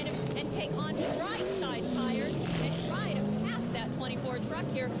right behind him and take on right side tires and try to pass that 24 truck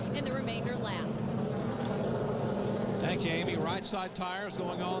here in the remainder lap. Thank you, Amy. Right side tires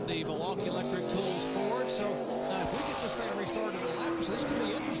going on the Milwaukee Electric Tools Ford. So if we get this thing restarted in the lap, so this could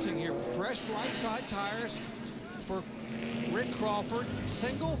be interesting here. Fresh right side tires for Rick Crawford.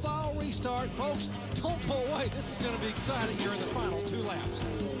 Single file restart. Folks, don't go away. This is going to be exciting here in the final 2 laps.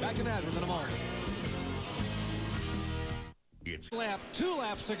 Back to Nazareth in a moment. It's 2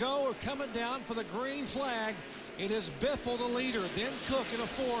 laps to go. We're coming down for the green flag. It is Biffle, the leader, then Cook in a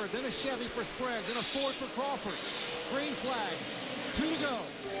Ford, then a Chevy for Sprague, then a Ford for Crawford. Green flag, 2 to go.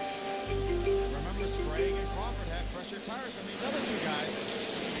 Remember, Sprague and Crawford have fresher tires than these other 2 guys.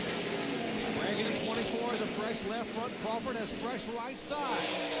 Sprague in 24 has a fresh left front. Crawford has fresh right side.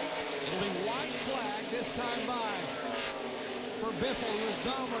 It'll be white flag this time by for Biffle, who is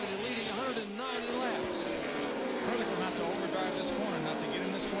dominated, leading 190 laps. Critical not to overdrive this corner, not to get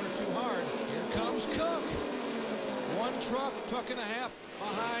in this corner too hard. Here comes Cook. 1 truck and a half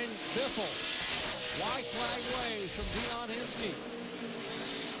behind Biffle. White flag waves from Dion Hinsky.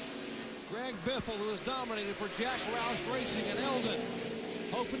 Greg Biffle, who has dominated for Jack Roush Racing and Eldon,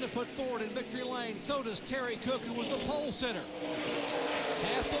 hoping to put Ford in victory lane. So does Terry Cook, who was the pole sitter.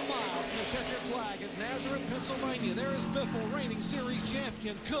 Half a mile from the checkered flag at Nazareth, Pennsylvania. There is Biffle, reigning series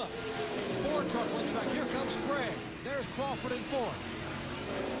champion. Cook. 4 truck lengths back. Here comes Sprague. There's Crawford in 4.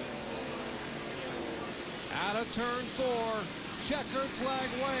 Out of turn 4, checkered flag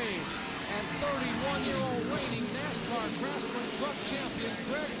waves, and 31-year-old reigning NASCAR Craftsman truck champion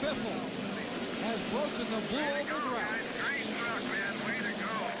Greg Biffle has broken the blue oval ground. Great truck, man. Way to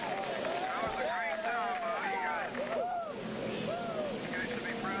go. That was a great job, you guys. You guys should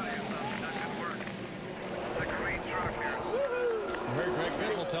be proud of yourselves. That's good work. It's a great truck here. I heard Greg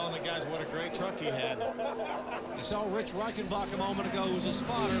Biffle telling the guys what a great truck he had. You saw Rich Reichenbach a moment ago, who's a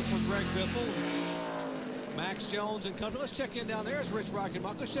spotter for Greg Biffle. Max Jones and company. Let's check in down there. There's Rich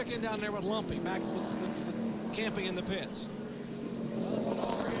Reichenbach. Let's check in down there with Lumpy, back with camping in the pits.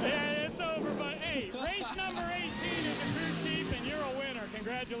 Yeah, it's over, but hey, race number 18 is a crew chief, and you're a winner.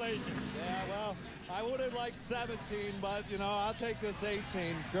 Congratulations. Yeah, well, I would have liked 17, but, you know, I'll take this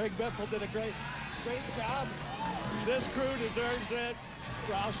 18. Greg Biffle did a great job. This crew deserves it.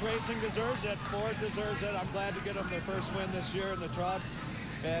 Roush Racing deserves it. Ford deserves it. I'm glad to get them their first win this year in the trucks.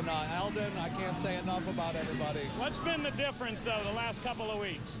 And Eldon, I can't say enough about everybody. What's been the difference, though, the last couple of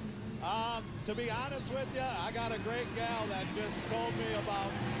weeks? To be honest with you, I got a great gal that just told me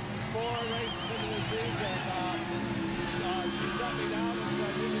about 4 races into the season. She sat me down and said,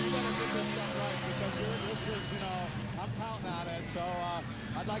 you better get this stuff right because this is, you know, I'm counting on it. So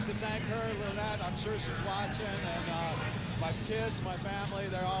I'd like to thank her, Lynette. I'm sure she's watching. And my kids, my family,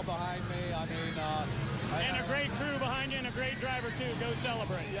 they're all behind me. I mean, and a great crew behind you and a great driver, too. Go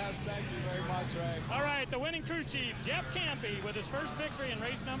celebrate. Yes, thank you very much, Ray. All right, the winning crew chief, Jeff Campy, with his first victory in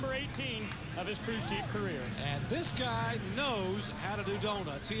race number 18 of his crew chief career. And this guy knows how to do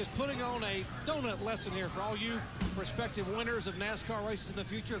donuts. He is putting on a donut lesson here for all you prospective winners of NASCAR races in the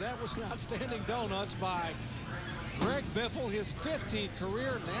future. That was outstanding donuts by Greg Biffle, his 15th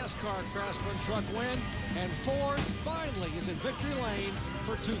career NASCAR Craftsman truck win. And Ford finally is in victory lane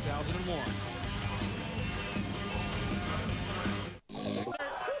for 2001.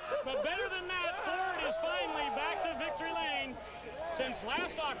 But better than that, Ford is finally back to victory lane since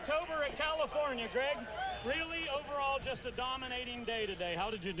last October at California. Greg, really overall just a dominating day today. How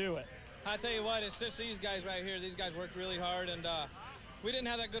did you do it? I tell you what, it's just these guys right here. These guys worked really hard, and we didn't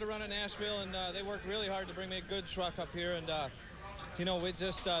have that good a run at Nashville, and they worked really hard to bring me a good truck up here. And you know, we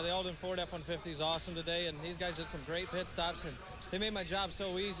just the Eldon Ford F-150 is awesome today, and these guys did some great pit stops, and they made my job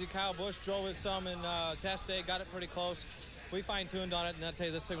so easy. Kyle Busch drove it some in test day, got it pretty close. We fine-tuned on it, and I'll tell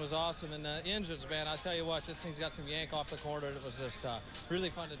you, this thing was awesome. And the engines, man, I'll tell you what, this thing's got some yank off the corner. It was just really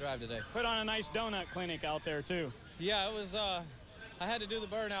fun to drive today. Put on a nice donut clinic out there, too. Yeah, it was, I had to do the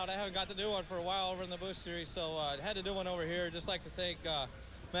burnout. I haven't got to do one for a while over in the Busch Series, so I had to do one over here. Just like to thank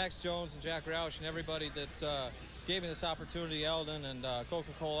Max Jones and Jack Roush and everybody that gave me this opportunity, Eldon and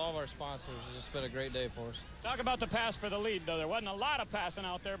Coca-Cola, all of our sponsors. It's just been a great day for us. Talk about the pass for the lead, though. There wasn't a lot of passing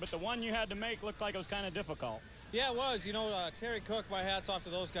out there, but the one you had to make looked like it was kind of difficult. Yeah, it was. You know, Terry Cook, my hat's off to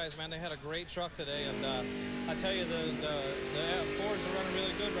those guys, man. They had a great truck today, and I tell you, the Fords are running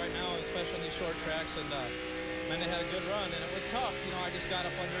really good right now, especially on these short tracks, and man, they had a good run, and it was tough. You know, I just got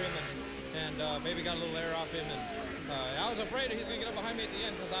up under him, and and maybe got a little air off him. And I was afraid that he's going to get up behind me at the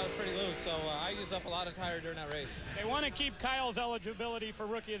end because I was pretty loose. So I used up a lot of tire during that race. They want to keep Kyle's eligibility for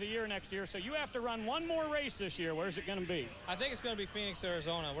Rookie of the Year next year, so you have to run one more race this year. Where's it going to be? I think it's going to be Phoenix,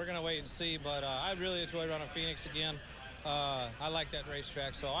 Arizona. We're going to wait and see, but I really enjoy running Phoenix again. I like that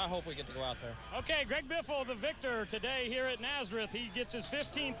racetrack, so I hope we get to go out there. Okay, Greg Biffle, the victor today here at Nazareth. He gets his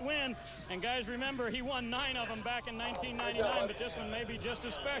 15th win, and guys, remember, he won 9 of them back in 1999, but this one may be just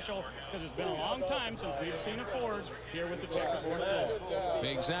as special because it's been a long time since we've seen a Ford here with the checkerboard floor.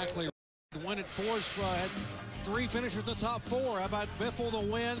 Exactly. Win at Ford's had 3 finishers in the top 4. How about Biffle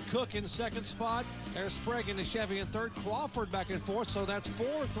to win, Cook in second spot. There's Sprague in the Chevy in third, Crawford back in fourth. So that's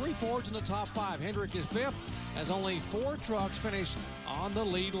 3 Fords in the top 5. Hendrick is 5th as only 4 trucks finish on the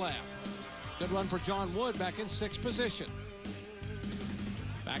lead lap. Good run for John Wood back in 6th position.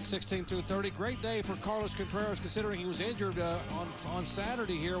 Back 16 through 30. Great day for Carlos Contreras considering he was injured on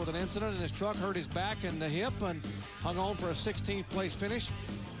Saturday here with an incident in his truck, hurt his back and the hip and hung on for a 16th place finish.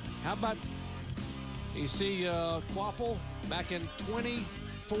 How about you see Quapple back in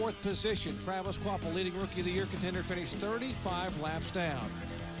 24th position. Travis Quapple, leading Rookie of the Year contender, finished 35 laps down.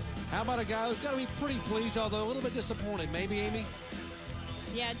 How about a guy who's got to be pretty pleased, although a little bit disappointed. Maybe, Amy?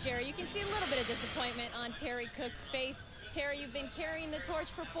 Yeah, Jerry, you can see a little bit of disappointment on Terry Cook's face. Terry, you've been carrying the torch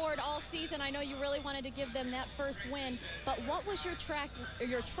for Ford all season. I know you really wanted to give them that first win, but what was your truck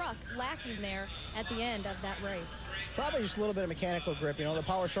lacking there at the end of that race? Probably just a little bit of mechanical grip. You know, the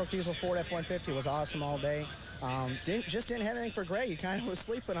Power Stroke Diesel Ford F-150 was awesome all day. Didn't have anything for Greg. He kind of was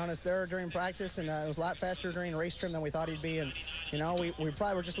sleeping on us there during practice, and it was a lot faster during race trim than we thought he'd be. And, you know, we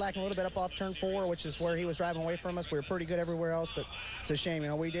probably were just lacking a little bit up off turn 4, which is where he was driving away from us. We were pretty good everywhere else, but it's a shame. You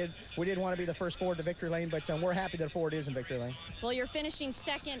know, we did want to be the first Ford to victory lane, but we're happy that Ford is in victory lane. Well, you're finishing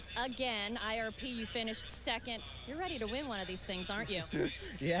second again. IRP, you finished second. You're ready to win one of these things, aren't you?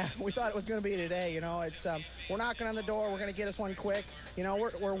 Yeah, we thought it was going to be today. You know, it's we're knocking on the door. We're going to get us one quick. You know,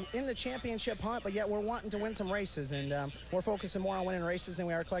 we're in the championship hunt, but yet we're wanting to win some races, and we're focusing more on winning races than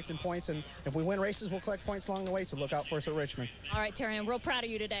we are collecting points. And if we win races, we'll collect points along the way. So look out for us at Richmond. All right, Terry, I'm real proud of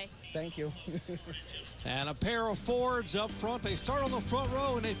you today. Thank you. And a pair of Fords up front. They start on the front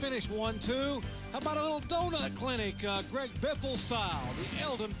row and they finish 1-2. How about a little donut clinic, Greg Biffle style? The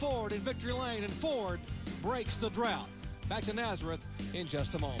Eldon Ford in victory lane, and Ford breaks the drought. Back to Nazareth in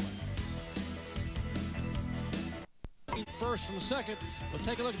just a moment. First from second, we'll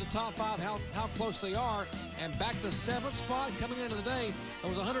take a look at the top 5, how close they are. And back to 7th spot coming into the day. There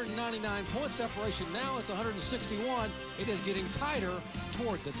was 199 point separation. Now it's 161. It is getting tighter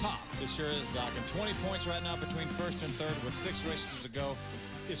toward the top. It sure is, Doc. And 20 points right now between first and third with 6 races to go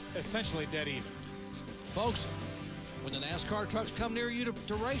is essentially dead even. Folks, when the NASCAR trucks come near you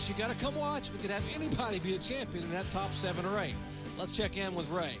to race, you got to come watch. We could have anybody be a champion in that top 7 or 8. Let's check in with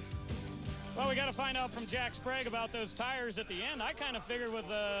Ray. Well, we got to find out from Jack Sprague about those tires at the end. I kind of figured with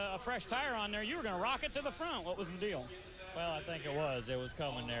a fresh tire on there, you were going to rock it to the front. What was the deal? Well, I think it was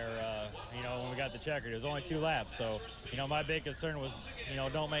coming there, you know, when we got the checkered. It was only 2 laps. So, you know, my big concern was, you know,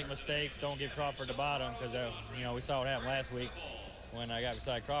 don't make mistakes. Don't give Crawford the bottom because, you know, we saw what happened last week when I got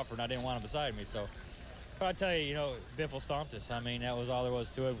beside Crawford and I didn't want him beside me. So, but I tell you, you know, Biffle stomped us. I mean, that was all there was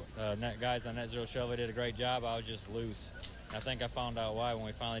to it. Guys on Net Zero Chevy did a great job. I was just loose. I think I found out why when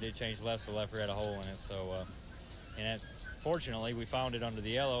we finally did change left to left. We had a hole in it. So, fortunately, we found it under the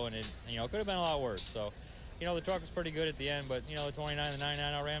yellow, and it, you know, could have been a lot worse. So, you know, the truck was pretty good at the end, but, you know, the 29 and the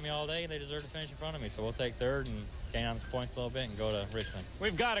 99 outran me all day, and they deserve to finish in front of me. So we'll take third and gain on some points a little bit and go to Richmond.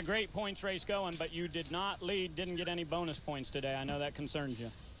 We've got a great points race going, but you did not lead, didn't get any bonus points today. I know that concerns you.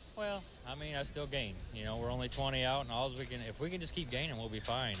 Well, I mean, I still gained. You know, we're only 20 out, and if we can just keep gaining, we'll be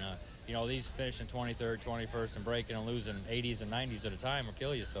fine. You know, these finishing 23rd, 21st, and breaking and losing 80s and 90s at a time will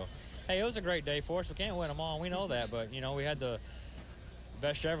kill you. So, hey, it was a great day for us. We can't win them all, and we know that. But, you know, we had the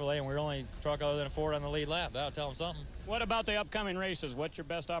best Chevrolet, and we were only truck other than a Ford on the lead lap. That'll tell them something. What about the upcoming races? What's your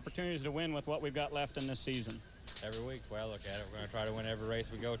best opportunities to win with what we've got left in this season? Every week's the way I look at it. We're going to try to win every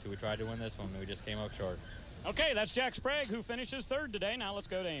race we go to. We tried to win this one, we just came up short. Okay, that's Jack Sprague, who finishes third today. Now let's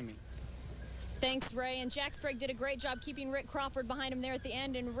go to Amy. Thanks, Ray. And Jack Sprague did a great job keeping Rick Crawford behind him there at the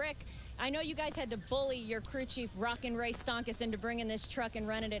end. And Rick, I know you guys had to bully your crew chief, Rockin' Ray Stonkus, into bringing this truck and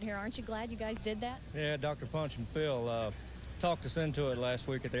running it here. Aren't you glad you guys did that? Yeah, Dr. Punch and Phil talked us into it last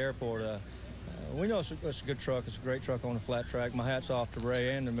week at the airport. We know it's a good truck. It's a great truck on the flat track. My hat's off to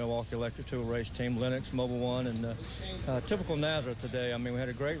Ray and the Milwaukee Electric Tool race team, Lennox, Mobile One, and typical Nazareth today. I mean, we had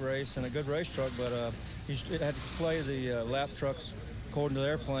a great race and a good race truck, but you had to play the lap trucks according to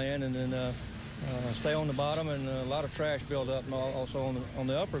their plan, and then stay on the bottom, and a lot of trash build up, and also on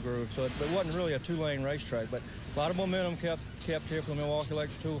the upper groove. So it wasn't really a 2-lane racetrack. But a lot of momentum kept here from Milwaukee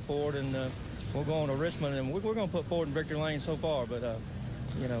Electric Tool Ford, and we're going to Richmond, and we're going to put Ford in victory lane so far. But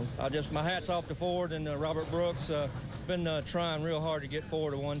you know, my hat's off to Ford and Robert Brooks. Been trying real hard to get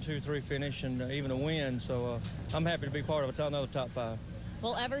Ford a 1-2-3 finish and even a win. So I'm happy to be part of another top 5.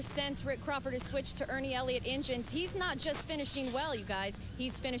 Well, ever since Rick Crawford has switched to Ernie Elliott engines, he's not just finishing well, you guys.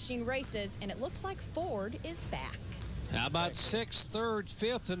 He's finishing races, and it looks like Ford is back. How about 6th, 3rd,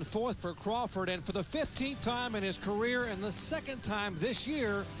 5th, and 4th for Crawford, and for the 15th time in his career and the 2nd time this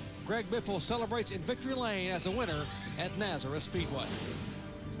year, Greg Biffle celebrates in victory lane as a winner at Nazareth Speedway.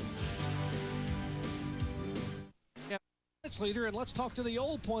 Points leader, and let's talk to the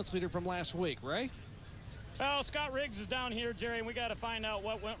old points leader from last week, Ray. Well, Scott Riggs is down here, Jerry, and we got to find out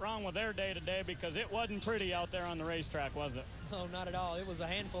what went wrong with their day today, because it wasn't pretty out there on the racetrack, was it? No, not at all. It was a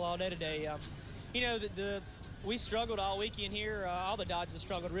handful all day today. You know, we struggled all weekend here. All the Dodges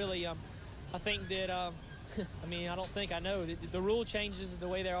struggled, really. I think that, I mean, I know the rule changes the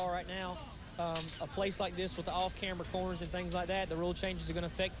way they are right now. A place like this with the off-camera corners and things like that, the rule changes are going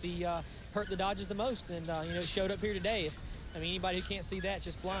to hurt the Dodgers the most. And, you know, it showed up here today. I mean, anybody who can't see that is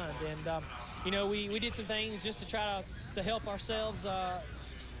just blind. And, you know, we did some things just to try to help ourselves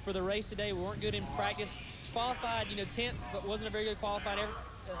for the race today. We weren't good in practice. Qualified, you know, 10th, but wasn't a very good qualified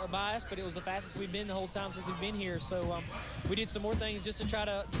by us, but it was the fastest we've been the whole time since we've been here. So we did some more things just to try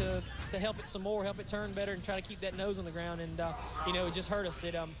to help it some more, help it turn better, and try to keep that nose on the ground. And, you know, it just hurt us.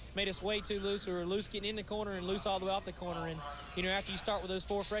 It made us way too loose. We were loose getting in the corner and loose all the way off the corner. And, you know, after you start with those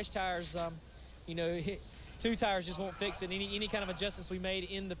 4 fresh tires, you know, 2 tires just won't fix it. Any kind of adjustments we made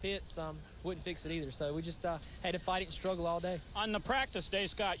in the pits wouldn't fix it either. So we just had to fight it and struggle all day. On the practice day,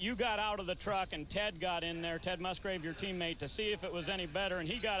 Scott, you got out of the truck and Ted got in there, Ted Musgrave, your teammate, to see if it was any better, and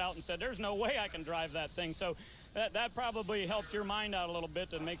he got out and said, there's no way I can drive that thing. So that probably helped your mind out a little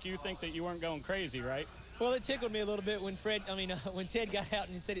bit to make you think that you weren't going crazy, right? Well, it tickled me a little bit when when Ted got out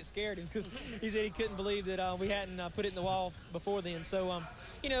and he said it scared him, because he said he couldn't believe that we hadn't put it in the wall before then. So,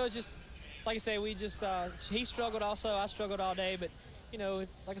 you know, it's just, like I say, we just, he struggled also, I struggled all day, but, you know,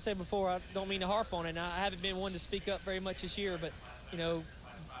 like I said before, I don't mean to harp on it. I haven't been one to speak up very much this year, but, you know,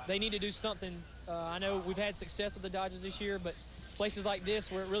 they need to do something. I know we've had success with the Dodgers this year, but places like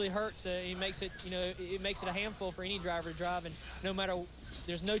this where it really hurts, it makes it, you know, it makes it a handful for any driver to drive, and no matter,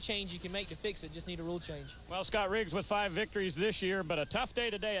 there's no change you can make to fix it, just need a rule change. Well, Scott Riggs with 5 victories this year, but a tough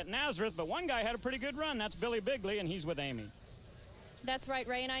day today at Nazareth, but one guy had a pretty good run. That's Billy Bigley, and he's with Amy. That's right,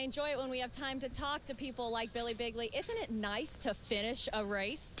 Ray, and I enjoy it when we have time to talk to people like Billy Bigley. Isn't it nice to finish a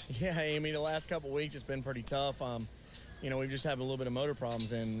race? Yeah, Amy, the last couple weeks it's been pretty tough. You know, we've just had a little bit of motor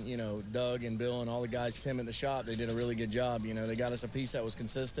problems, and, you know, Doug and Bill and all the guys, Tim at the shop, they did a really good job. You know, they got us a piece that was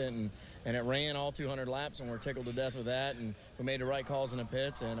consistent, and it ran all 200 laps, and we're tickled to death with that, and we made the right calls in the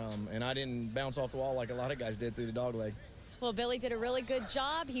pits, and I didn't bounce off the wall like a lot of guys did through the dog leg. Well, Billy did a really good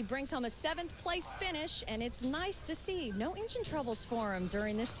job. He brings home a 7th place finish, and it's nice to see no engine troubles for him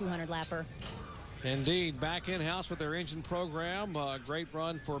during this 200-lapper. Indeed, back in-house with their engine program. Great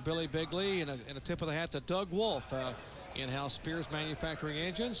run for Billy Bigley, and a tip of the hat to Doug Wolf, in-house Spears Manufacturing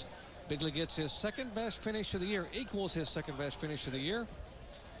Engines. Bigley gets his 2nd best finish of the year, equals his 2nd best finish of the year.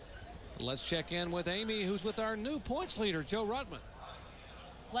 Let's check in with Amy, who's with our new points leader, Joe Rutman.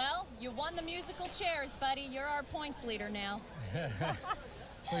 Well, you won the musical chairs, buddy. You're our points leader now.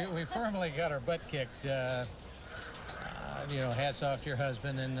 we firmly got our butt kicked. You know, hats off to your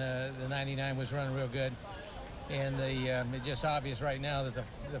husband, and the 99 was running real good. And it's just obvious right now that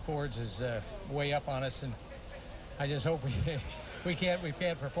the Fords is way up on us, and I just hope we can't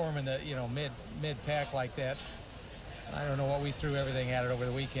perform in the, you know, mid pack like that. I don't know what we threw everything at it over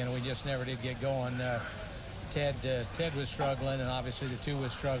the weekend. We just never did get going. Ted was struggling, and obviously the 2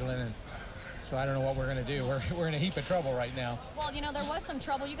 was struggling, and so I don't know what we're going to do. We're in a heap of trouble right now. Well, you know, there was some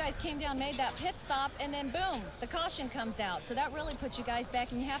trouble. You guys came down, made that pit stop, and then boom, the caution comes out. So that really puts you guys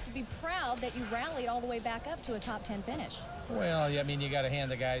back, and you have to be proud that you rallied all the way back up to a top 10 finish. Well, I mean, you got to hand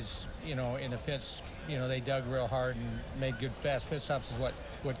the guys, you know, in the pits, you know, they dug real hard and made good fast pit stops is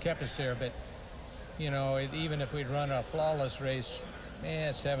what kept us there. But, you know, even if we'd run a flawless race,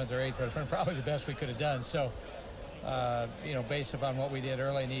 7th or 8th would have been probably the best we could have done. So, you know, based upon what we did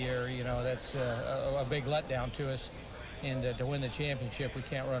early in the year, you know, that's a big letdown to us. And to win the championship, we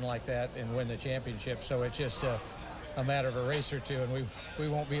can't run like that and win the championship. So it's just a matter of a race or two, and we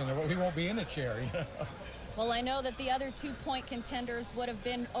won't be in the chair. You know? Well, I know that the other 2-point contenders would have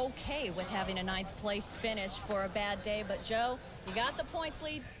been okay with having a 9th place finish for a bad day. But Joe, you got the points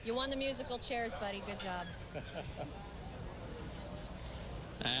lead. You won the musical chairs, buddy. Good job.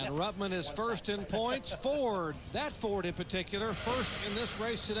 And Rutman is first in points. Ford, that Ford in particular, first in this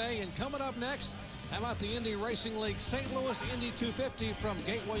race today. And coming up next, How about the Indy Racing League St. Louis Indy 250 from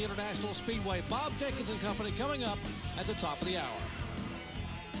Gateway International Speedway? Bob Jenkins and company coming up at the top of the hour.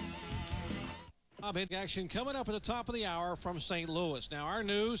 Bob, action coming up at the top of the hour from St. Louis. Now, our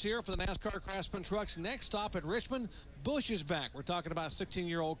news here for the NASCAR Craftsman trucks. Next stop at Richmond, Busch is back. We're talking about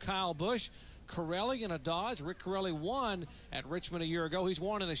 16-year-old Kyle Busch. Corelli in a Dodge. Rick Corelli won at Richmond a year ago. He's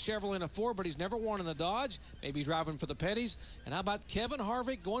won in a Chevrolet and a Ford, but he's never won in a Dodge. Maybe driving for the Petties. And how about Kevin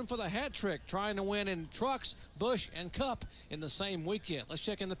Harvick going for the hat trick, trying to win in trucks, Busch, and Cup in the same weekend? Let's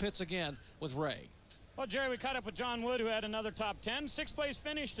check in the pits again with Ray. Well, Jerry, we caught up with John Wood, who had another top 10. Sixth place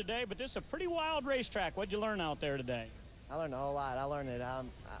finish today, but this is a pretty wild racetrack. What'd you learn out there today? I learned a whole lot. I learned it. I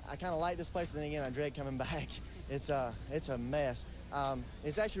kind of like this place, but then again, I dread coming back. It's a mess.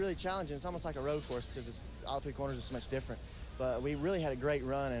 It's actually really challenging. It's almost like a road course because all three corners are so much different. But we really had a great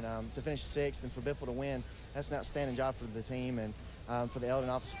run, and to finish sixth and for Biffle to win, that's an outstanding job for the team and for the Eldon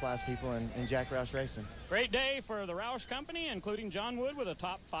Office Supplies people and Jack Roush Racing. Great day for the Roush Company, including John Wood with a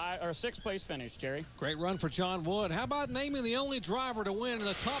top 5 or 6th place finish, Jerry. Great run for John Wood. How about naming the only driver to win in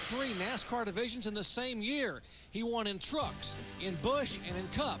the top 3 NASCAR divisions in the same year? He won in trucks, in Busch, and in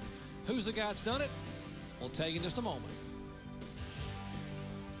Cup. Who's the guy that's done it? We'll tell you in just a moment.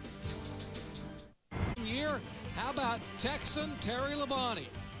 Year, how about Texan Terry Labonte,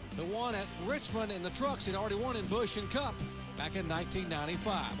 who won at Richmond in the trucks? He'd already won in Busch and Cup back in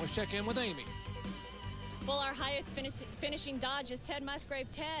 1995. Let's check in with Amy. Well, our highest finishing Dodge is Ted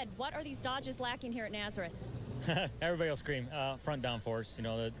Musgrave. Ted, what are these Dodges lacking here at Nazareth? Everybody will scream front downforce. You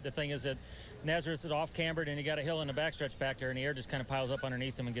know, the thing is that Nazareth is off cambered, and you got a hill in the backstretch back there, and the air just kind of piles up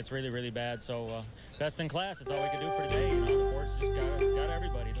underneath them and gets really, really bad. So best in class. That's all we could do for today. You know, the Fords just got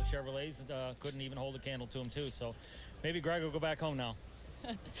everybody. The Chevrolets couldn't even hold a candle to them too. So maybe Greg will go back home now.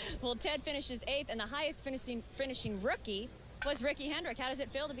 Well, Ted finishes 8th, and the highest finishing rookie was Ricky Hendrick. How does it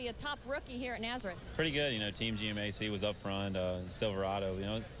feel to be a top rookie here at Nazareth? Pretty good. You know, Team GMAC was up front. Silverado. You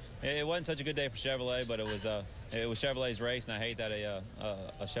know, it wasn't such a good day for Chevrolet, but it was Chevrolet's race, and I hate that a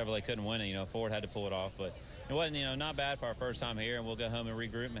Chevrolet couldn't win it. You know, Ford had to pull it off, but it wasn't, you know, not bad for our first time here, and we'll go home and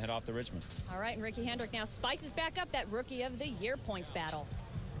regroup and head off to Richmond. All right, and Ricky Hendrick now spices back up that Rookie of the Year points battle.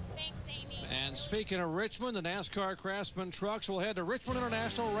 Thanks, Amy. And speaking of Richmond, the NASCAR Craftsman trucks will head to Richmond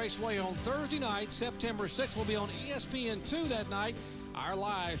International Raceway on Thursday night. September 6th will be on ESPN2 that night. Our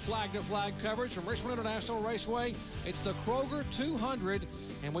live flag-to-flag coverage from Richmond International Raceway. It's the Kroger 200,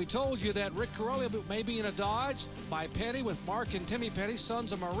 and we told you that Rick Corelli may be in a Dodge by Petty with Mark and Timmy Petty,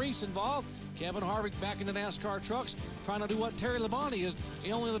 sons of Maurice, involved. Kevin Harvick back in the NASCAR trucks, trying to do what Terry Labonte is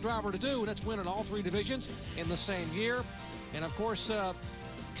the only other driver to do, and that's win in all 3 divisions in the same year. And, of course,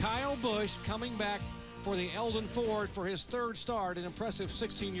 Kyle Busch coming back for the Eldon Ford for his 3rd start, an impressive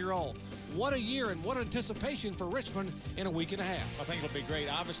 16-year-old. What a year and what anticipation for Richmond in a week and a half. I think it'll be great.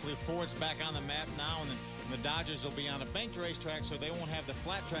 Obviously, Ford's back on the map now, and the Dodgers will be on a banked racetrack, so they won't have the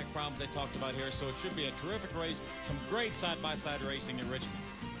flat track problems they talked about here. So it should be a terrific race. Some great side-by-side racing in Richmond.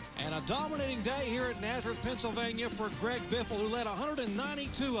 And a dominating day here at Nazareth, Pennsylvania for Greg Biffle, who led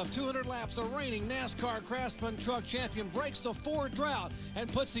 192 of 200 laps. The reigning NASCAR Craftsman truck champion breaks the Ford drought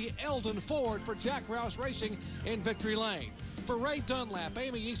and puts the Eldon Ford for Jack Roush Racing in victory lane. For Ray Dunlap,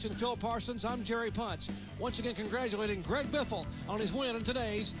 Amy East, and Phil Parsons, I'm Jerry Punch. Once again, congratulating Greg Biffle on his win in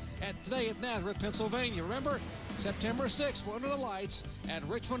today at Nazareth, Pennsylvania. Remember, September 6th, we're under the lights at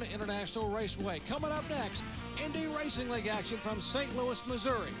Richmond International Raceway. Coming up next, Indy Racing League action from St. Louis,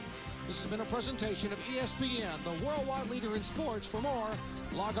 Missouri. This has been a presentation of ESPN, the worldwide leader in sports. For more,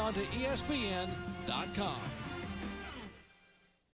 log on to ESPN.com.